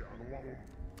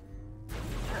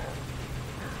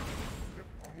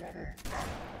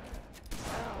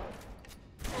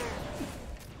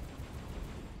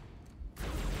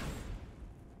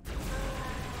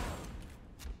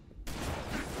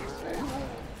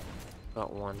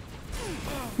 Got one.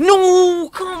 No!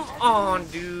 Come on,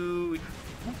 dude!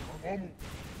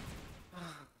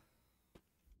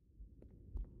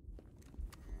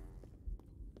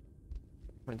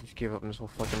 I just give up on this whole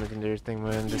fucking legendary thing,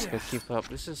 man. This guy keep up.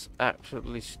 This is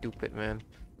absolutely stupid, man.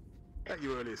 At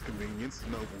your earliest convenience,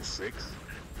 Noble 6.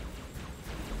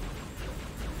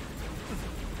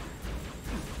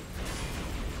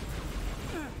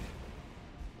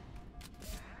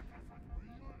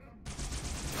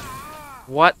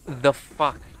 What the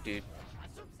fuck, dude?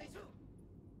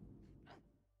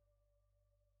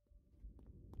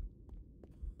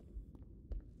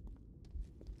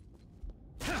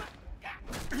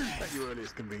 At your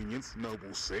earliest convenience,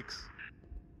 Noble 6.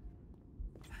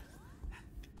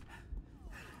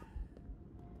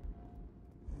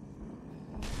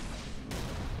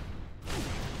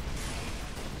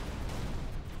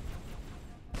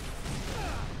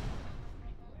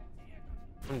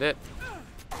 I'm dead.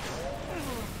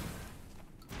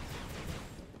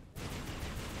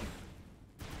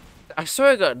 I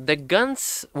swear to God, the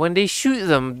guns, when they shoot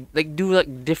them, like do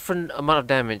like different amount of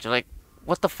damage. Like,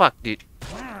 what the fuck, dude?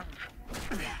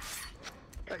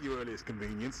 At your earliest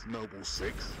convenience, Noble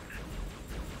 6.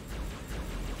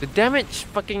 The damage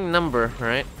fucking number,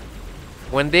 right?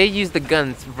 When they use the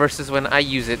guns versus when I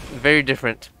use it, very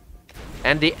different.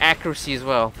 And the accuracy as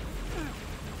well.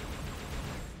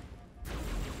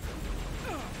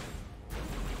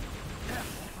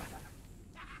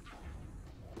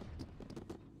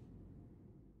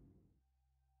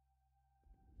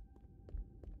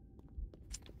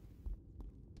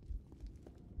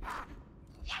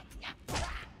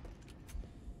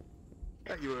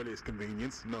 At your earliest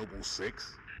convenience, Noble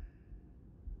 6.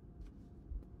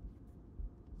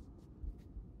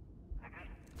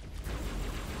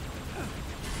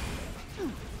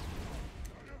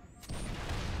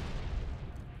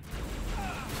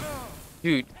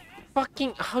 Dude,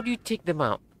 fucking, how do you take them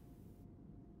out?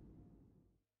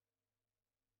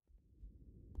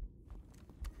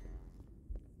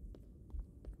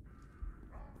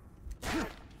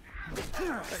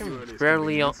 At your earliest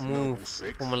Barely convenience, move Noble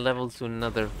 6. from a level to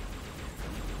another.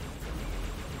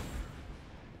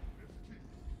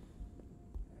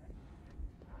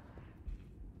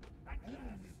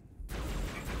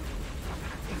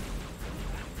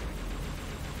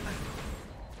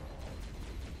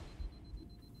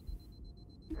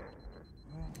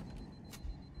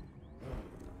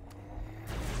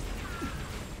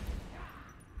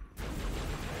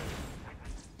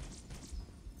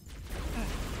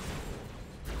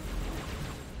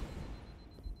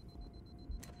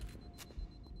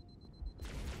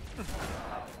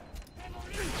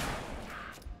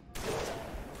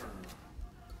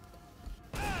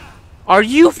 Are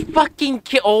you fucking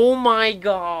oh my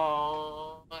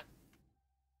god.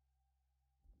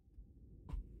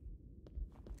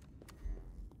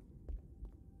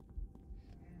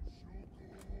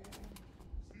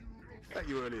 At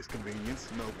your earliest convenience,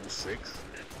 Noble 6.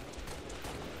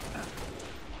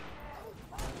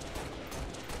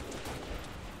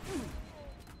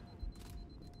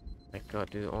 My god,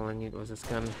 dude, all I need was this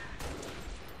gun.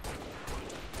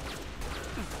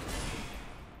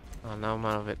 Oh, now I'm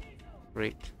out of it.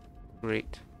 Great.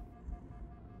 Great.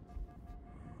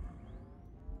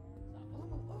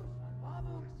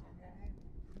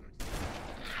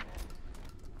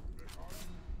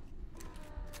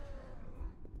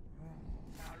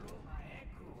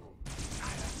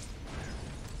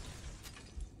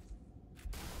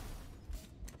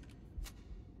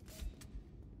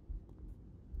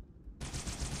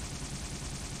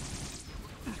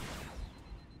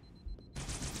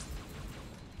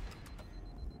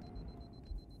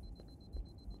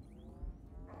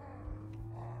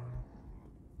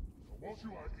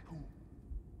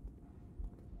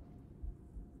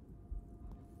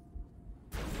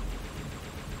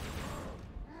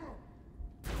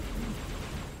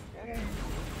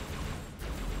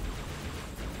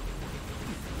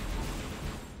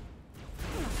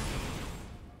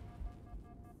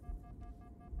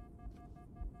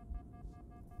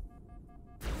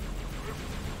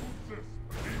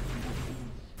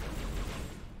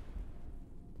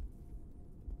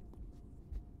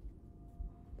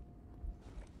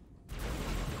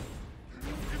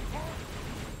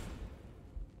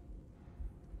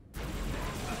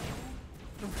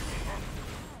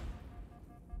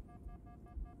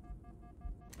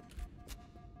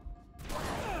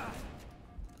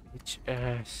 Bitch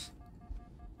ass.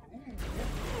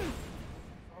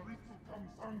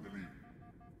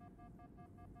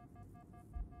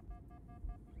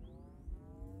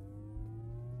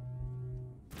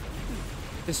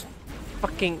 This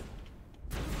fucking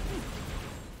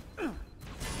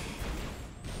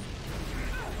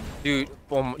dude,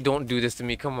 don't do this to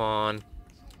me, come on.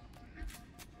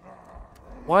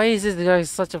 Why is this guy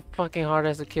such a fucking hard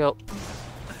ass to kill?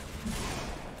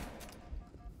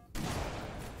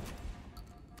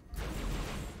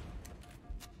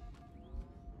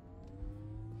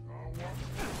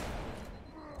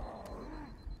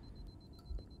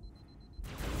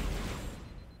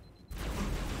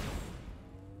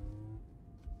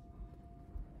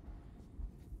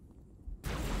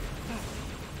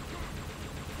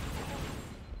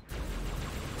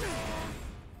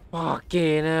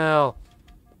 Fucking hell.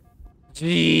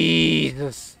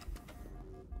 Jesus.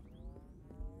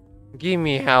 Give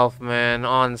me health, man.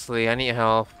 Honestly, I need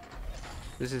health.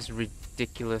 This is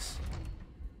ridiculous.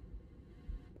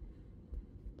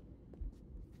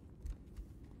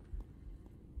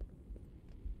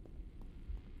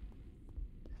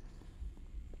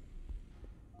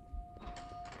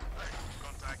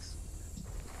 Contacts.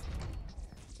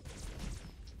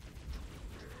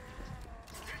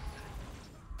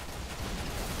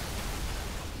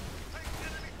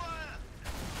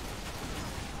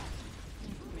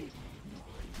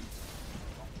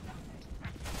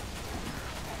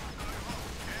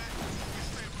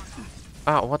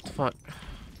 Ah, what the fuck?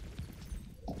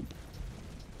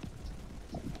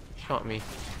 Shot me.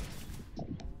 Good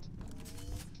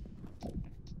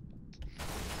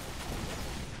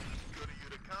of you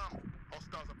to come.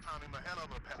 Hostiles are pounding the hell out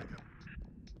of a pelican.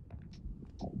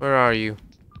 Where are you?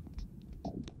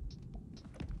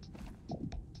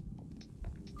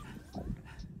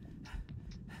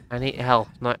 I need health,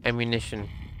 not ammunition.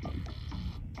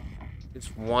 It's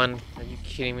one. Are you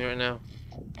kidding me right now?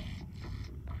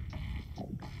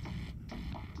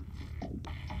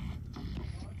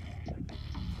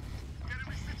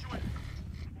 Enemy situated.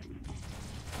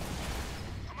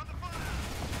 I'm under fire.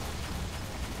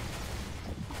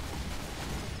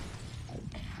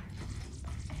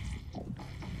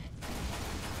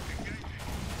 Engaging.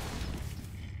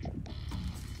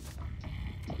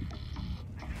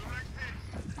 Direct hit.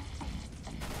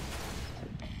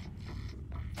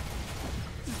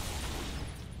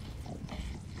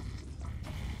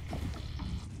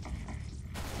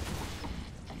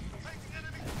 Taking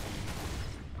enemy.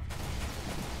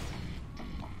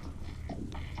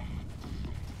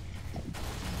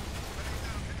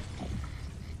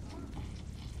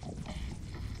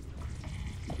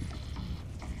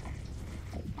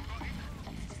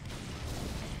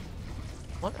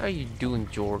 What are you doing,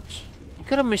 George? You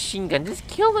got a machine gun. Just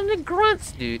kill them, the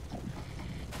grunts, dude.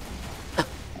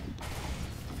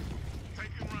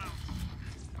 Taking rounds.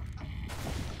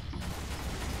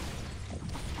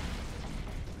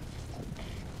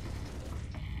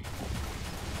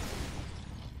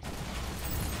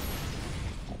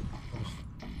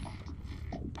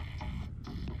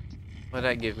 What'd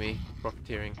that give me?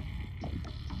 Profiteering.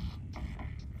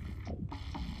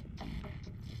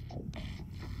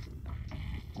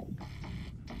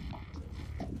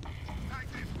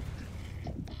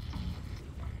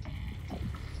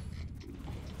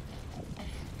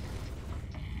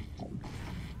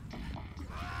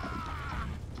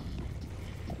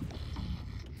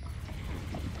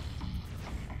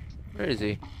 Where is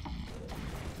he?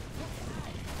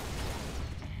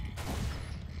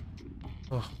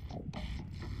 Oh.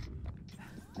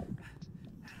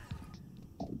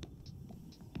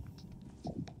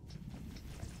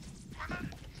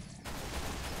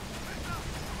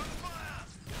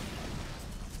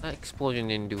 That explosion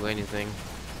didn't do anything.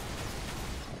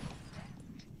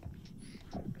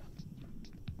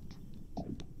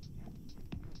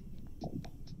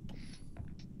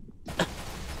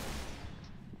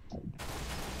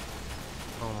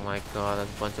 Oh my god, there's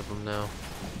a bunch of them now.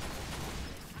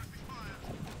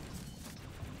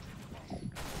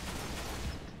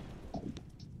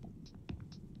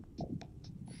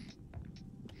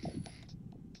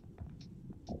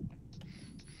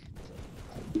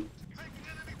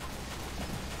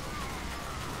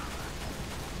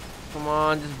 Come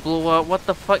on, just blow up. What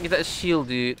the fuck is that shield,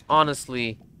 dude?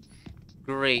 Honestly.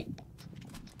 Great.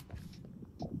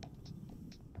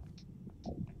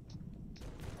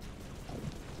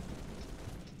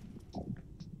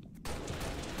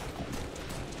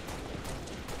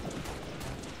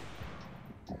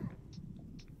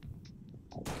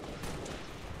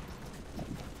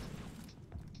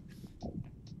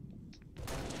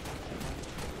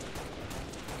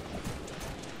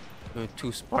 With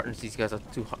 2 Spartans, these guys are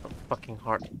too fucking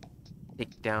hard to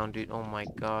take down, dude. Oh my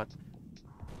god.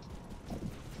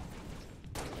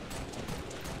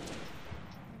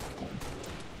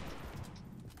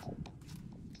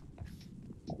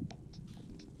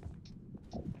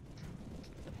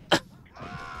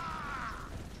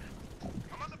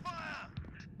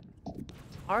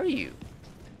 Are you?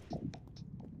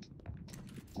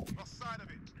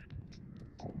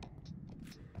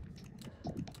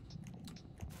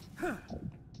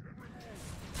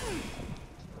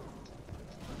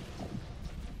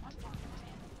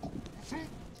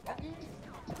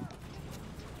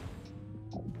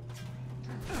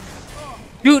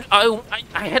 Dude,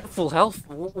 I had full health.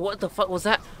 What the fuck was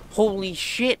that? Holy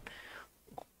shit.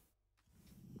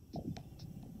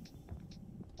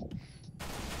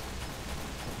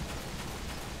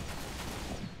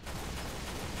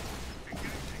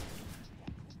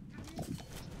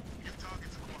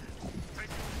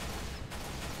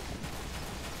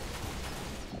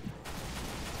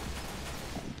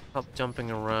 Stop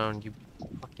jumping around, you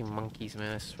fucking monkeys,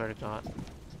 man. I swear to God.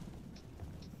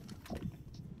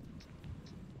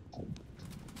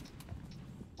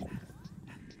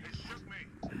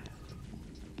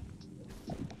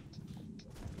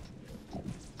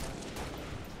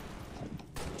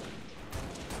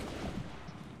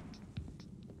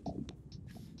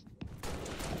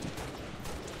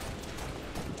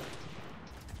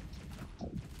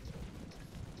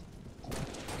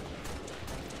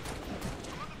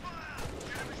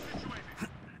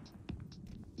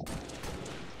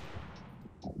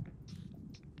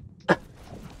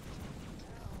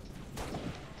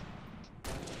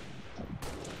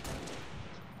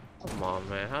 Come on,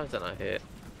 man. How is that not hit?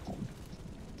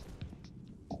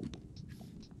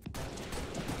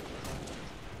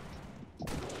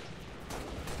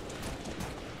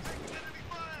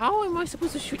 How am I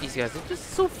supposed to shoot these guys? They're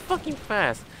just so fucking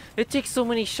fast. It takes so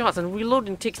many shots, and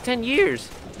reloading takes 10 years.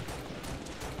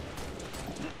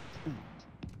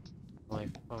 My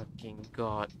fucking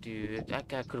god, dude. That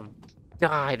guy could have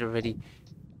died already.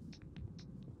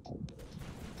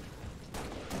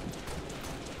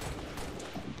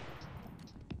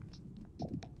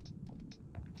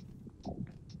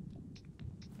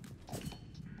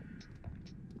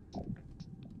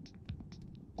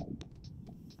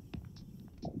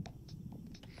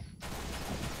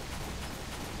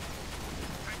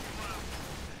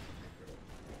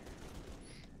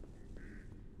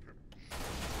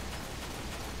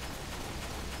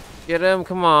 Get him,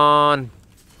 come on.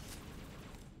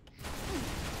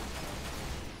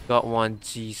 Got one,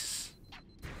 jeez.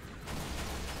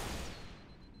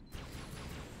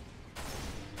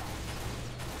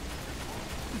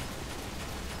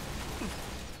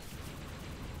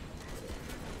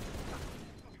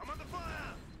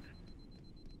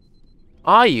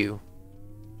 Are you?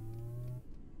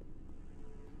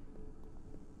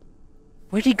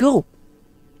 Where'd he go?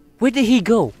 Where did he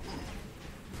go?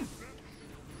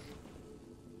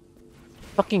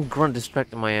 Fucking grunt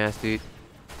distracted my ass, dude.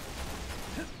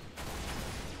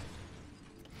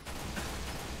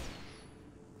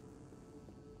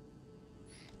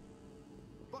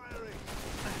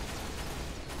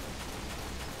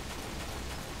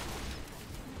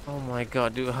 my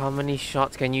god, dude, how many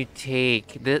shots can you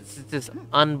take? This is just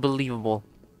unbelievable.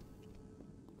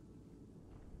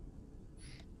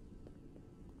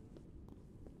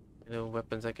 No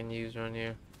weapons I can use around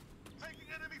here. Taking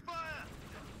enemy fire!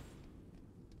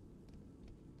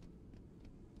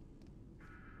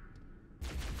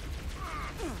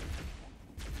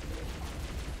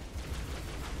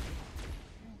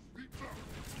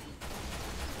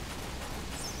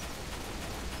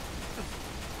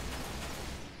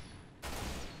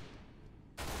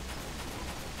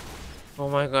 Oh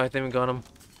my god, I think we got him.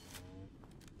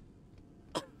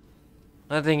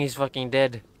 I think he's fucking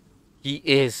dead. He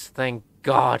is, thank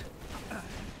God.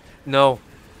 No.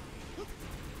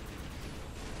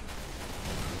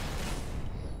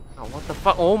 Oh, what the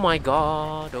fuck? Oh my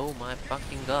god. Oh my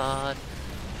fucking god.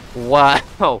 Wow.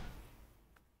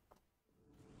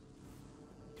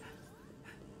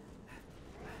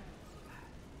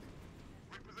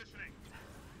 Repositioning.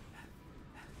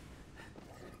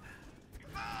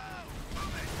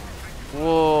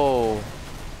 Whoa.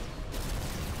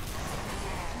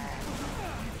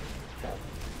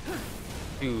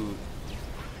 Dude.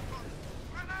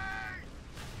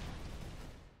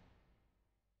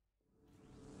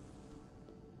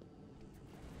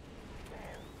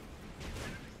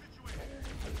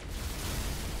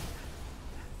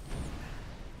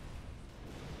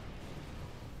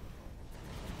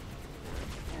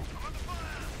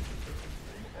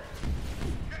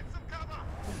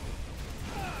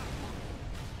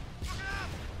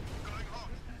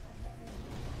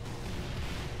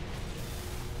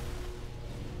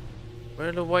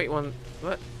 Where the white one?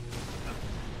 What?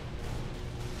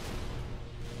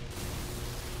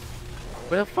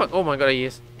 Where the fuck? Oh my god, he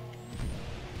is.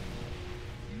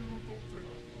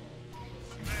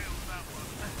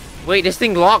 Wait, this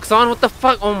thing locks on? What the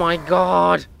fuck? Oh my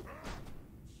god.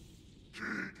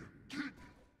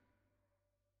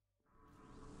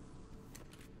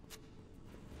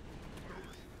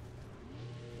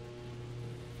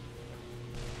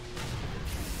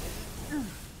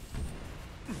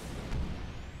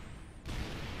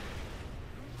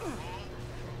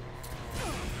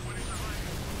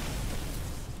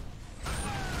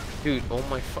 Dude, oh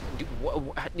my fuck.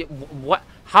 What?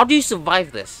 How do you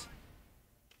survive this?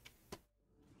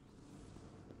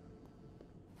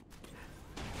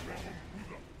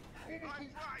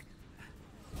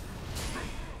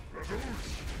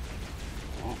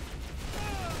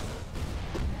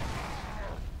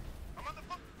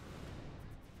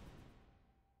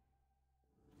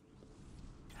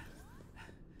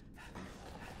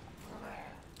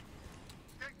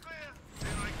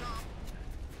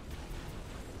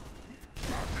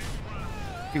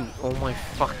 Dude, oh my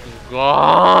fucking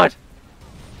god!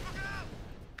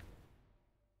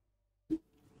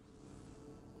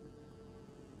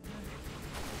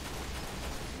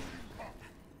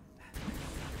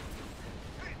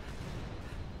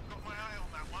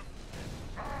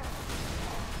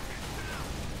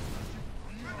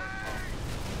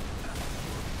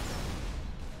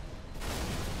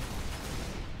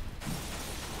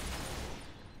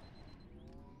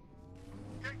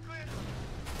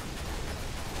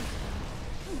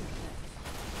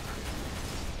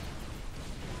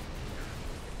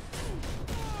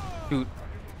 Dude,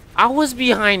 I was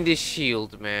behind this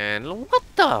shield, man. What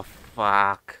the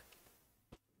fuck?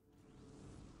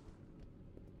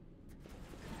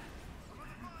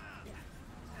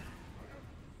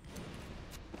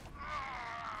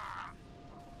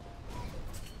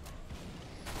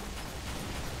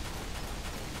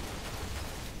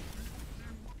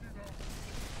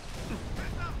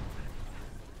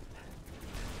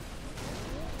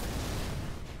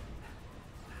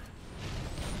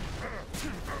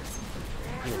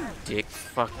 You dick,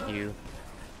 fuck you.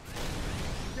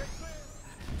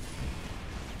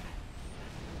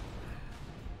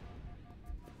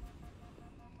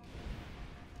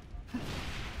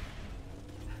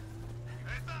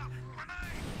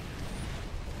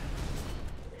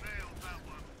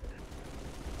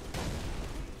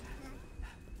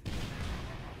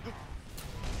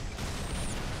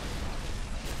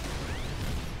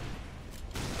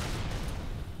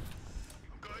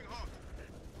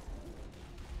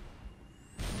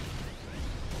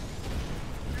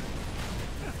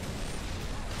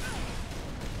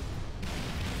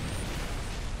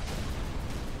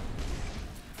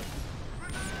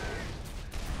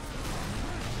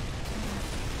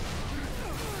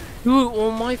 Dude, oh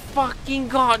my fucking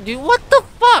god, dude, what the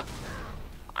fuck?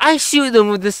 I shoot them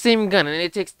with the same gun and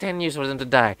it takes 10 years for them to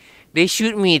die. They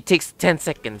shoot me, it takes 10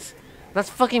 seconds.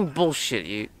 That's fucking bullshit,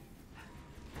 you.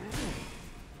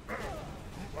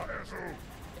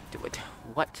 Do it.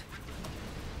 What?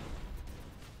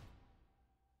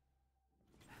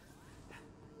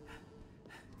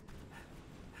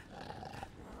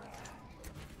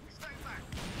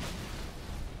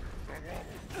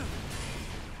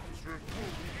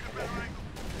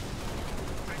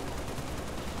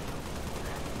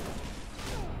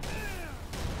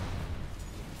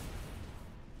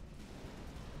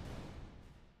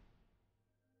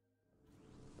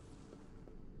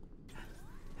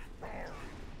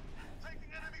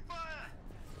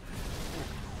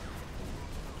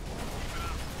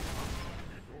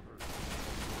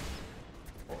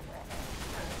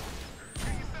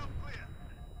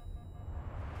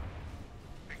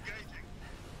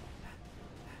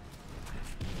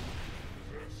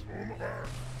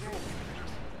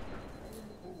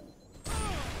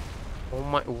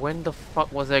 my, when the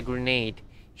fuck was that grenade?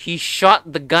 He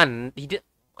shot the gun. He did.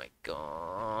 Oh my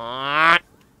god.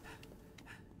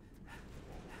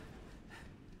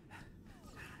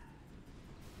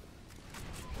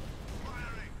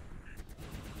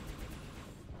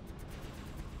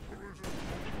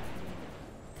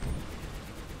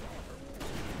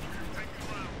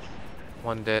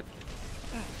 One dead.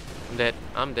 I'm dead.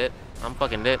 I'm dead. I'm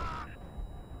fucking dead.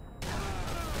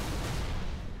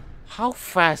 How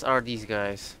fast are these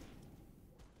guys?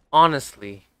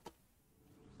 Honestly.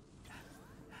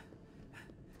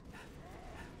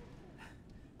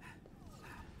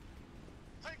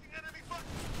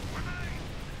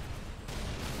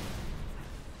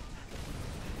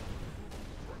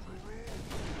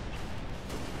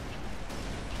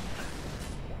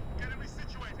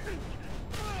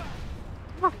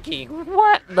 Fucking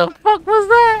what the fuck was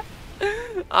that?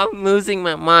 I'm losing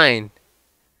my mind.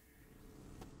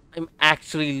 I'm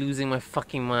actually losing my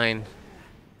fucking mind.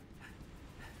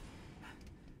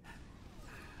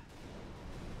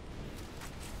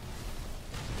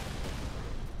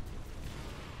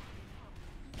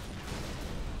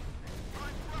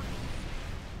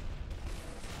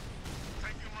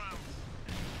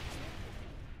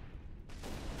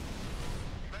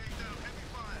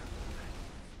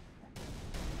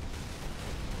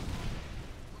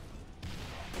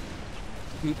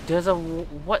 Dude, there's a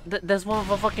what? There's one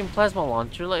of a fucking plasma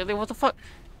launcher. Like, what the fuck?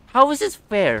 How is this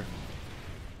fair?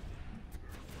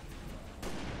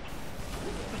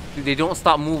 Dude, they don't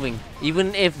stop moving.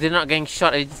 Even if they're not getting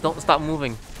shot, they just don't stop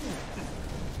moving.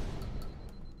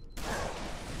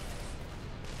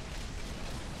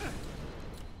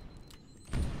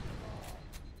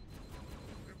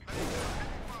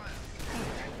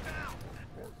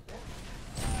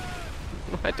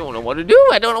 I don't know what to do.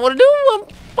 I don't know what to do. I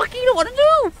fucking know what to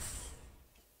do.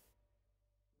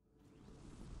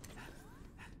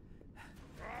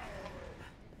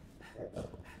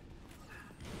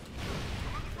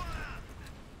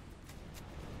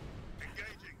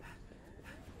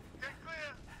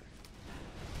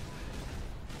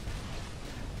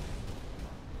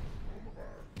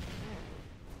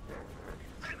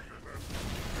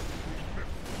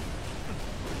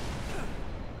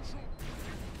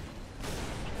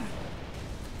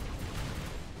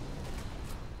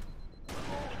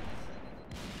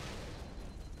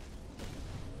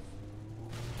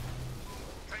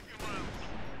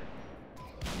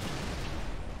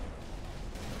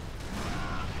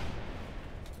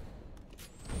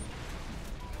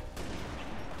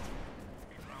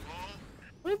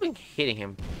 Why have I been hitting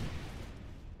him?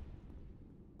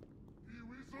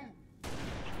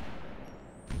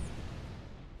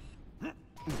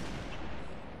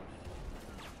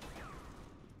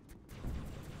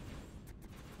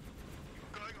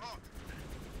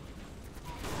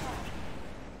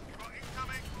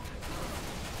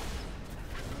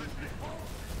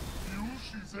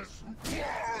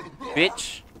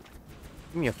 Bitch!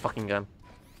 Give me a fucking gun.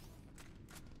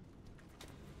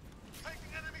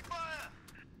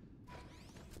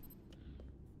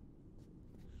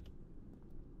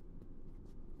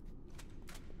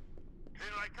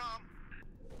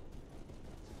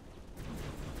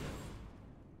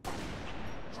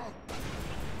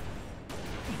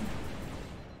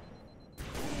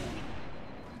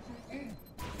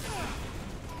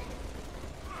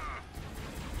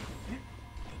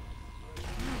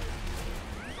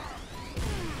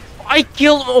 I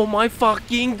killed him! Oh my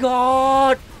fucking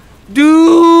god!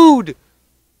 Dude!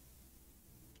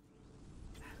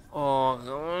 Oh.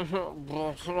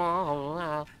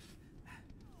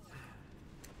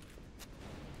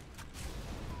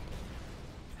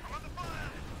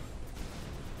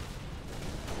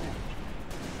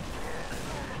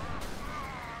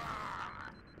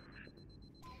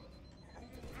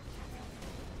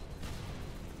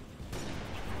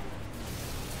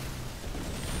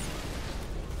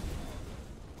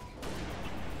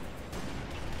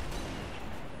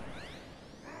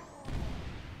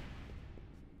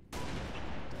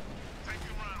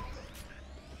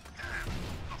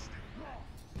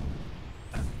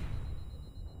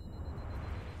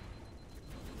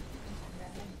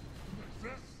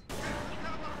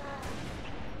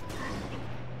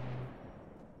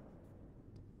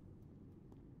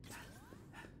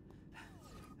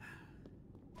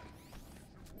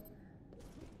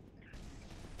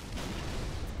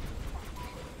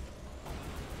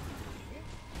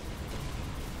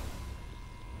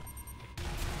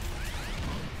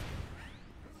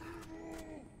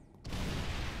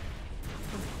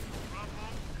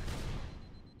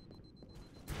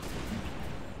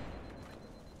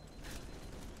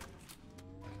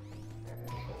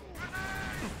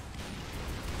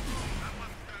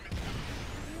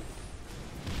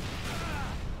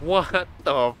 What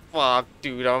the fuck,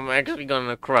 dude? I'm actually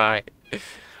gonna cry.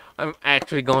 I'm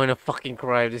actually going to fucking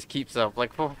cry if this keeps up.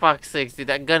 Like, for fuck's sake, dude,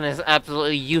 that gun is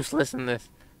absolutely useless in this.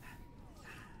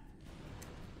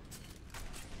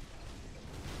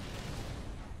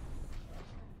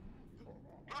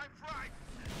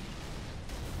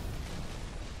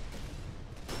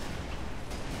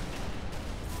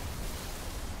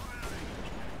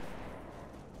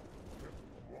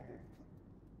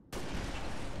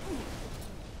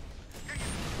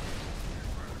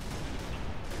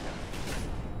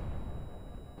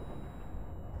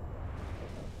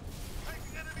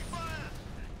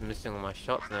 I'm missing all my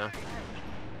shots now.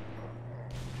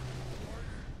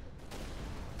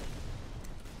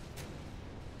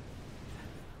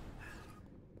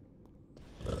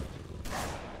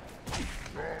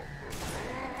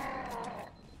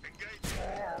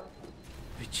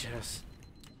 Bitches.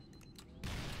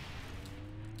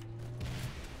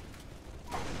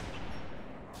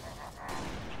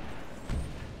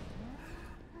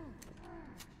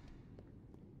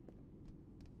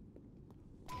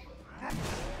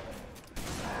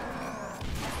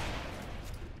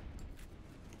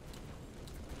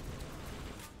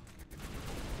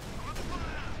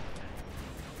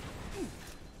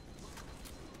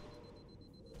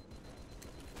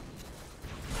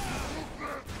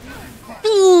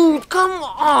 Dude, come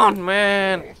on,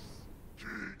 man. Those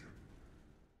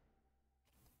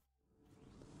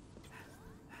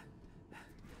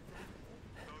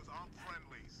aren't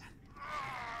friendlies.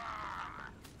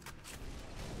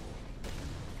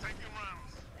 Taking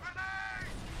rounds. Grenade!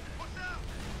 Watch out!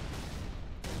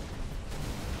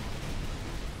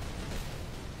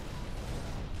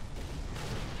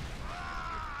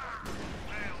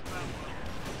 Nailed that one.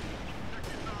 Check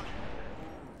your target.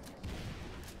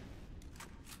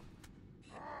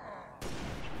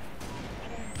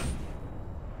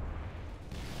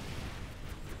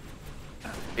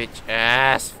 Bitch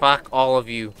ass. Fuck all of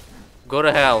you. Go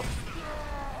to hell.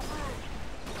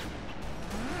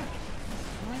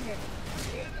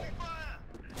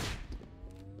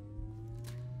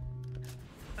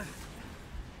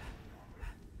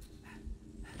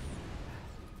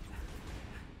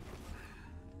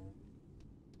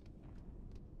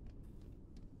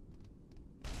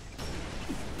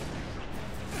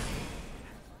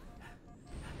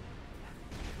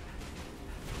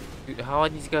 Dude, how are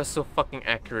these guys so fucking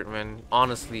accurate, man?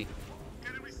 Honestly.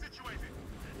 Enemy situated.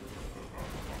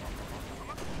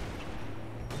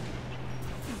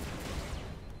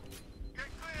 Get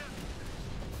clear.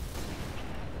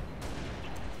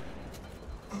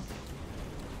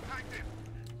 Tagged him.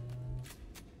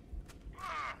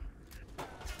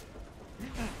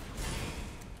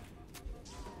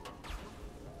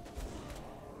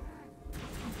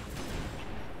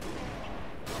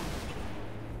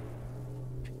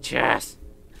 Yes.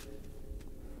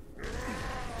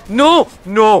 No,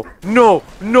 no, no,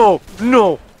 no,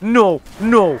 no, no,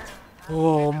 no.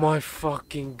 Oh my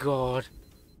fucking god.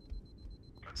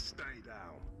 Let's stay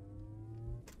down.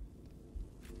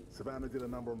 Savannah did a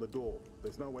number on the door.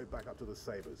 There's no way back up to the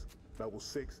Sabres. Noble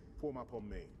 6, form up on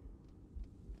me.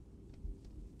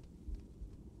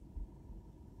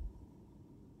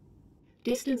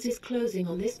 Distance is closing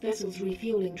on this vessel's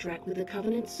refueling track with the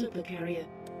Covenant supercarrier.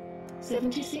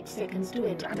 76 seconds to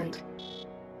endpoint.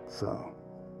 So,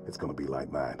 it's gonna be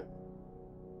like that.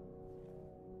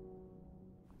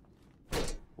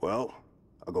 Well,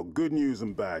 I got good news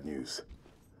and bad news.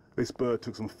 This bird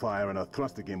took some fire and our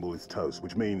thruster gimbal is toast,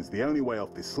 which means the only way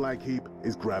off this slag heap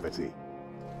is gravity.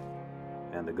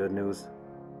 And the good news?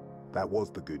 That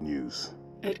was the good news.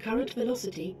 At current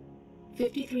velocity,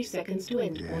 53 seconds to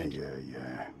endpoint.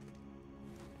 Yeah.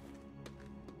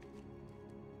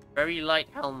 Very light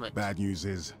helmet. Bad news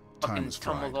is, time Fucking is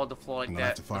fried. tumbled on the floor like I'm that. gonna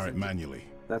have to fire it manually.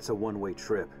 That's a one-way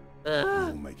trip.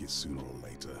 We'll make it sooner or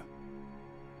later.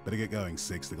 Better get going,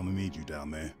 6. They're gonna need you down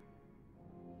there.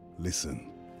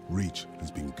 Listen, Reach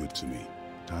has been good to me.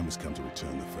 Time has come to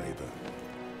return the favor.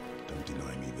 Don't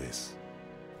deny me this.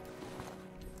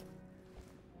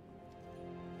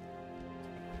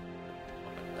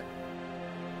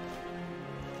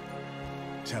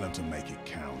 Tell him to make it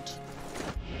count.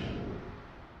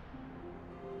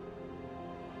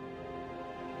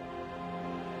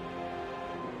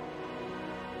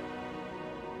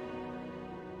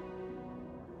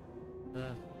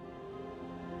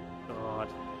 God.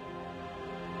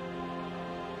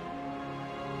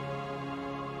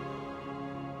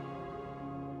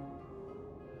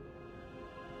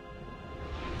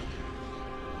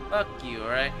 Fuck you,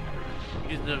 alright?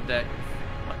 You deserve that,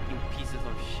 fucking pieces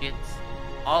of shit.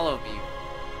 All of you.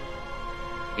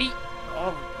 Hate all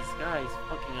of these guys,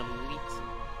 fucking elite.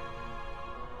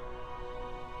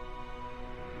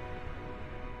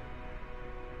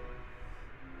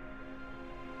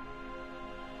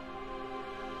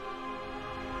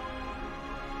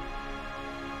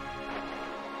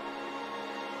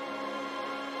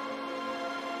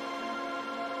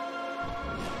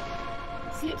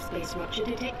 Slip space rupture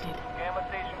detected. Gamma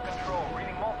station control,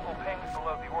 reading multiple pings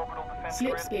below the orbital defense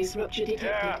Slip grid. space rupture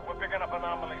detected. We're picking up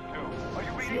anomalies too. Are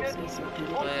you reading Slip it? space rupture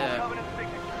Oh, detected. yeah. Covenant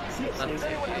signatures. Slip space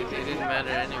It, rupture it detected. didn't matter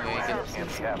anyway. Slip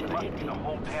space rupture detected. The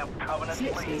whole damn covenant,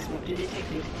 Slip please. space rupture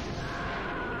detected.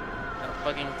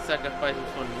 Fucking sacrifices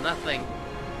for nothing.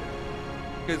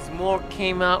 Because more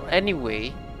came out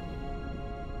anyway.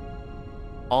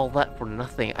 All that for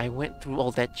nothing. I went through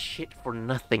all that shit for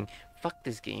nothing. Fuck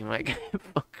this game, like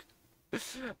fuck.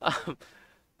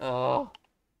 Oh.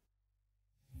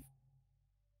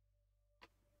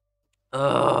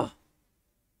 Ugh.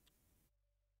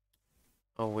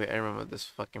 Oh wait, I remember this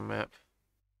fucking map.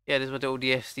 Yeah, this is what the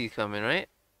ODST coming, right?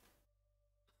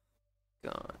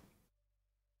 God.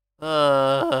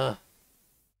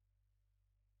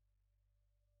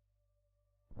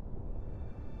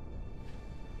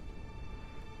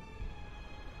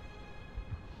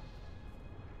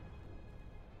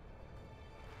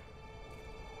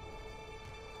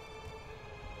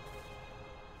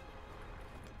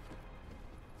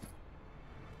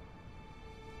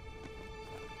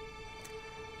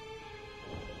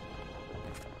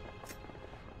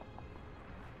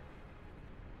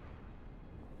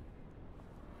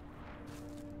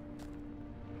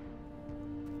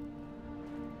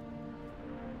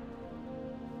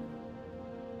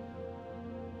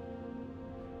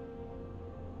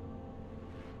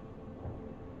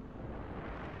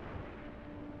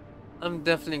 I'm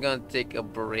definitely gonna take a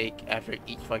break after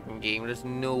each fucking game. There's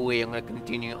no way I'm gonna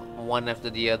continue one after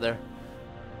the other.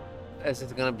 This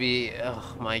is gonna be,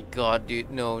 oh my god, dude.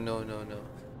 No, no, no, no.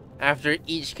 After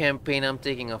each campaign, I'm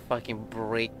taking a fucking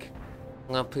break.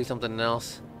 I'm gonna play something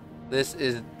else. This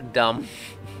is dumb.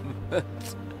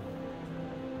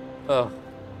 Oh.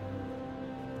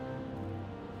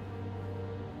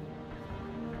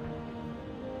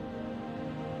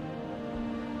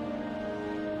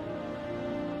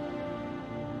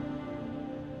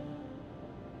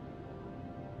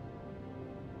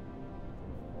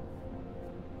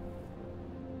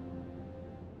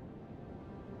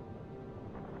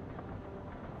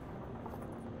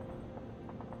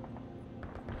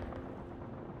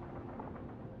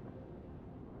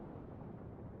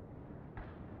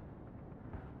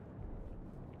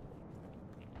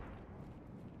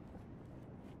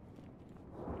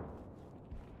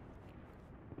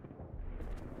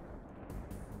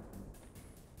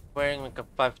 Wearing like a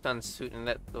 5-ton suit, and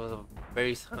that was a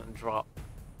very sudden drop.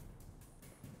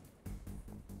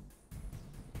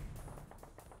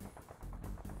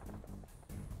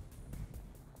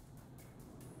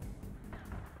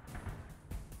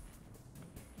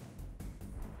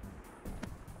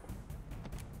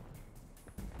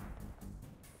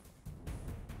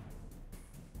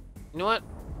 You know what?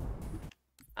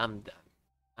 I'm done.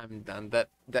 I'm done.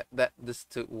 This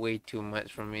took way too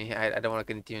much from me. I don't want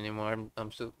to continue anymore.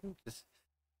 I'm so just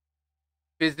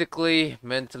physically,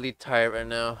 mentally tired right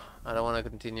now. I don't want to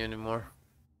continue anymore.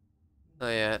 Oh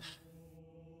yeah.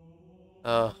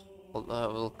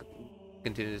 We'll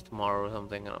continue this tomorrow or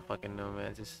something. I don't fucking know,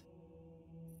 man.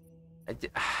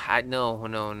 I no,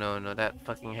 no, no, no. That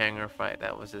fucking hangar fight.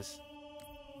 That was just.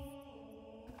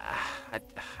 I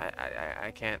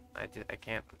can't. I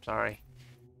can't. I'm sorry.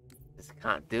 Just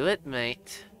can't do it,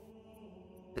 mate.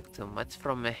 Took too much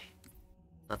from me.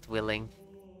 Not willing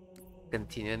to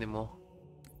continue anymore.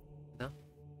 No.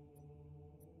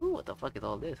 Ooh, what the fuck is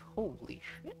all this? Holy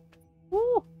shit.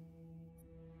 Ooh.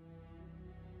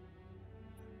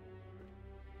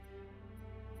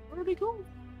 Where'd he go?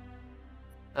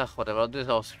 Ugh, whatever. I'll do this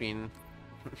off screen.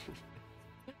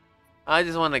 I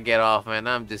just want to get off, man.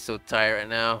 I'm just so tired right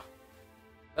now.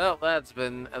 Well, that's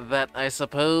been that, I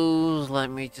suppose. Let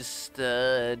me just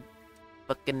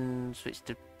fucking switch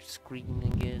the screen, I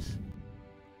guess.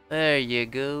 There you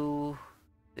go.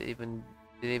 Did it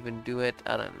even do it?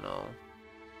 I don't know.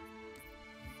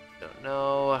 Don't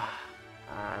know.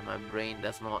 My brain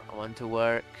does not want to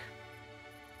work.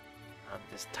 I'm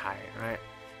just tired, right?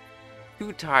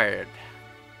 Too tired.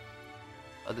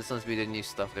 Oh, this must be the new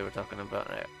stuff they were talking about,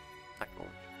 right? Like, oh,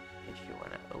 issue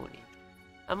on an Oni.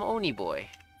 I'm an Oni boy.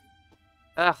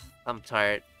 Ugh, I'm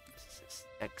tired. Just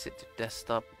exit to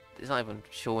desktop. It's not even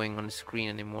showing on the screen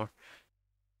anymore.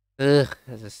 Ugh,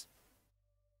 let's just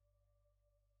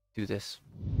do this.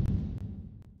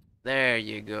 There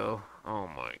you go. Oh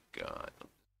my god, I'm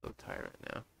so tired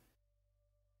right now.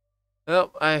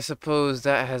 Well, I suppose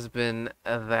that has been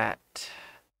that.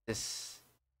 This.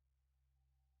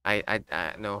 No, I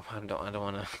don't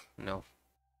wanna. No,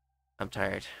 I'm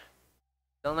tired.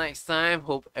 Till next time.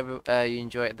 Hope you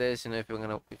enjoyed this. You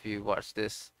know, if you watch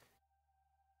this,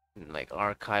 like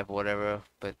archive or whatever.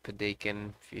 But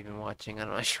Padakin, if you've been watching, I'm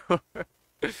not sure.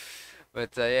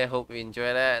 But yeah, hope you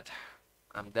enjoy that.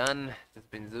 I'm done. This has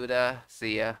been Zuda.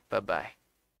 See ya. Bye bye.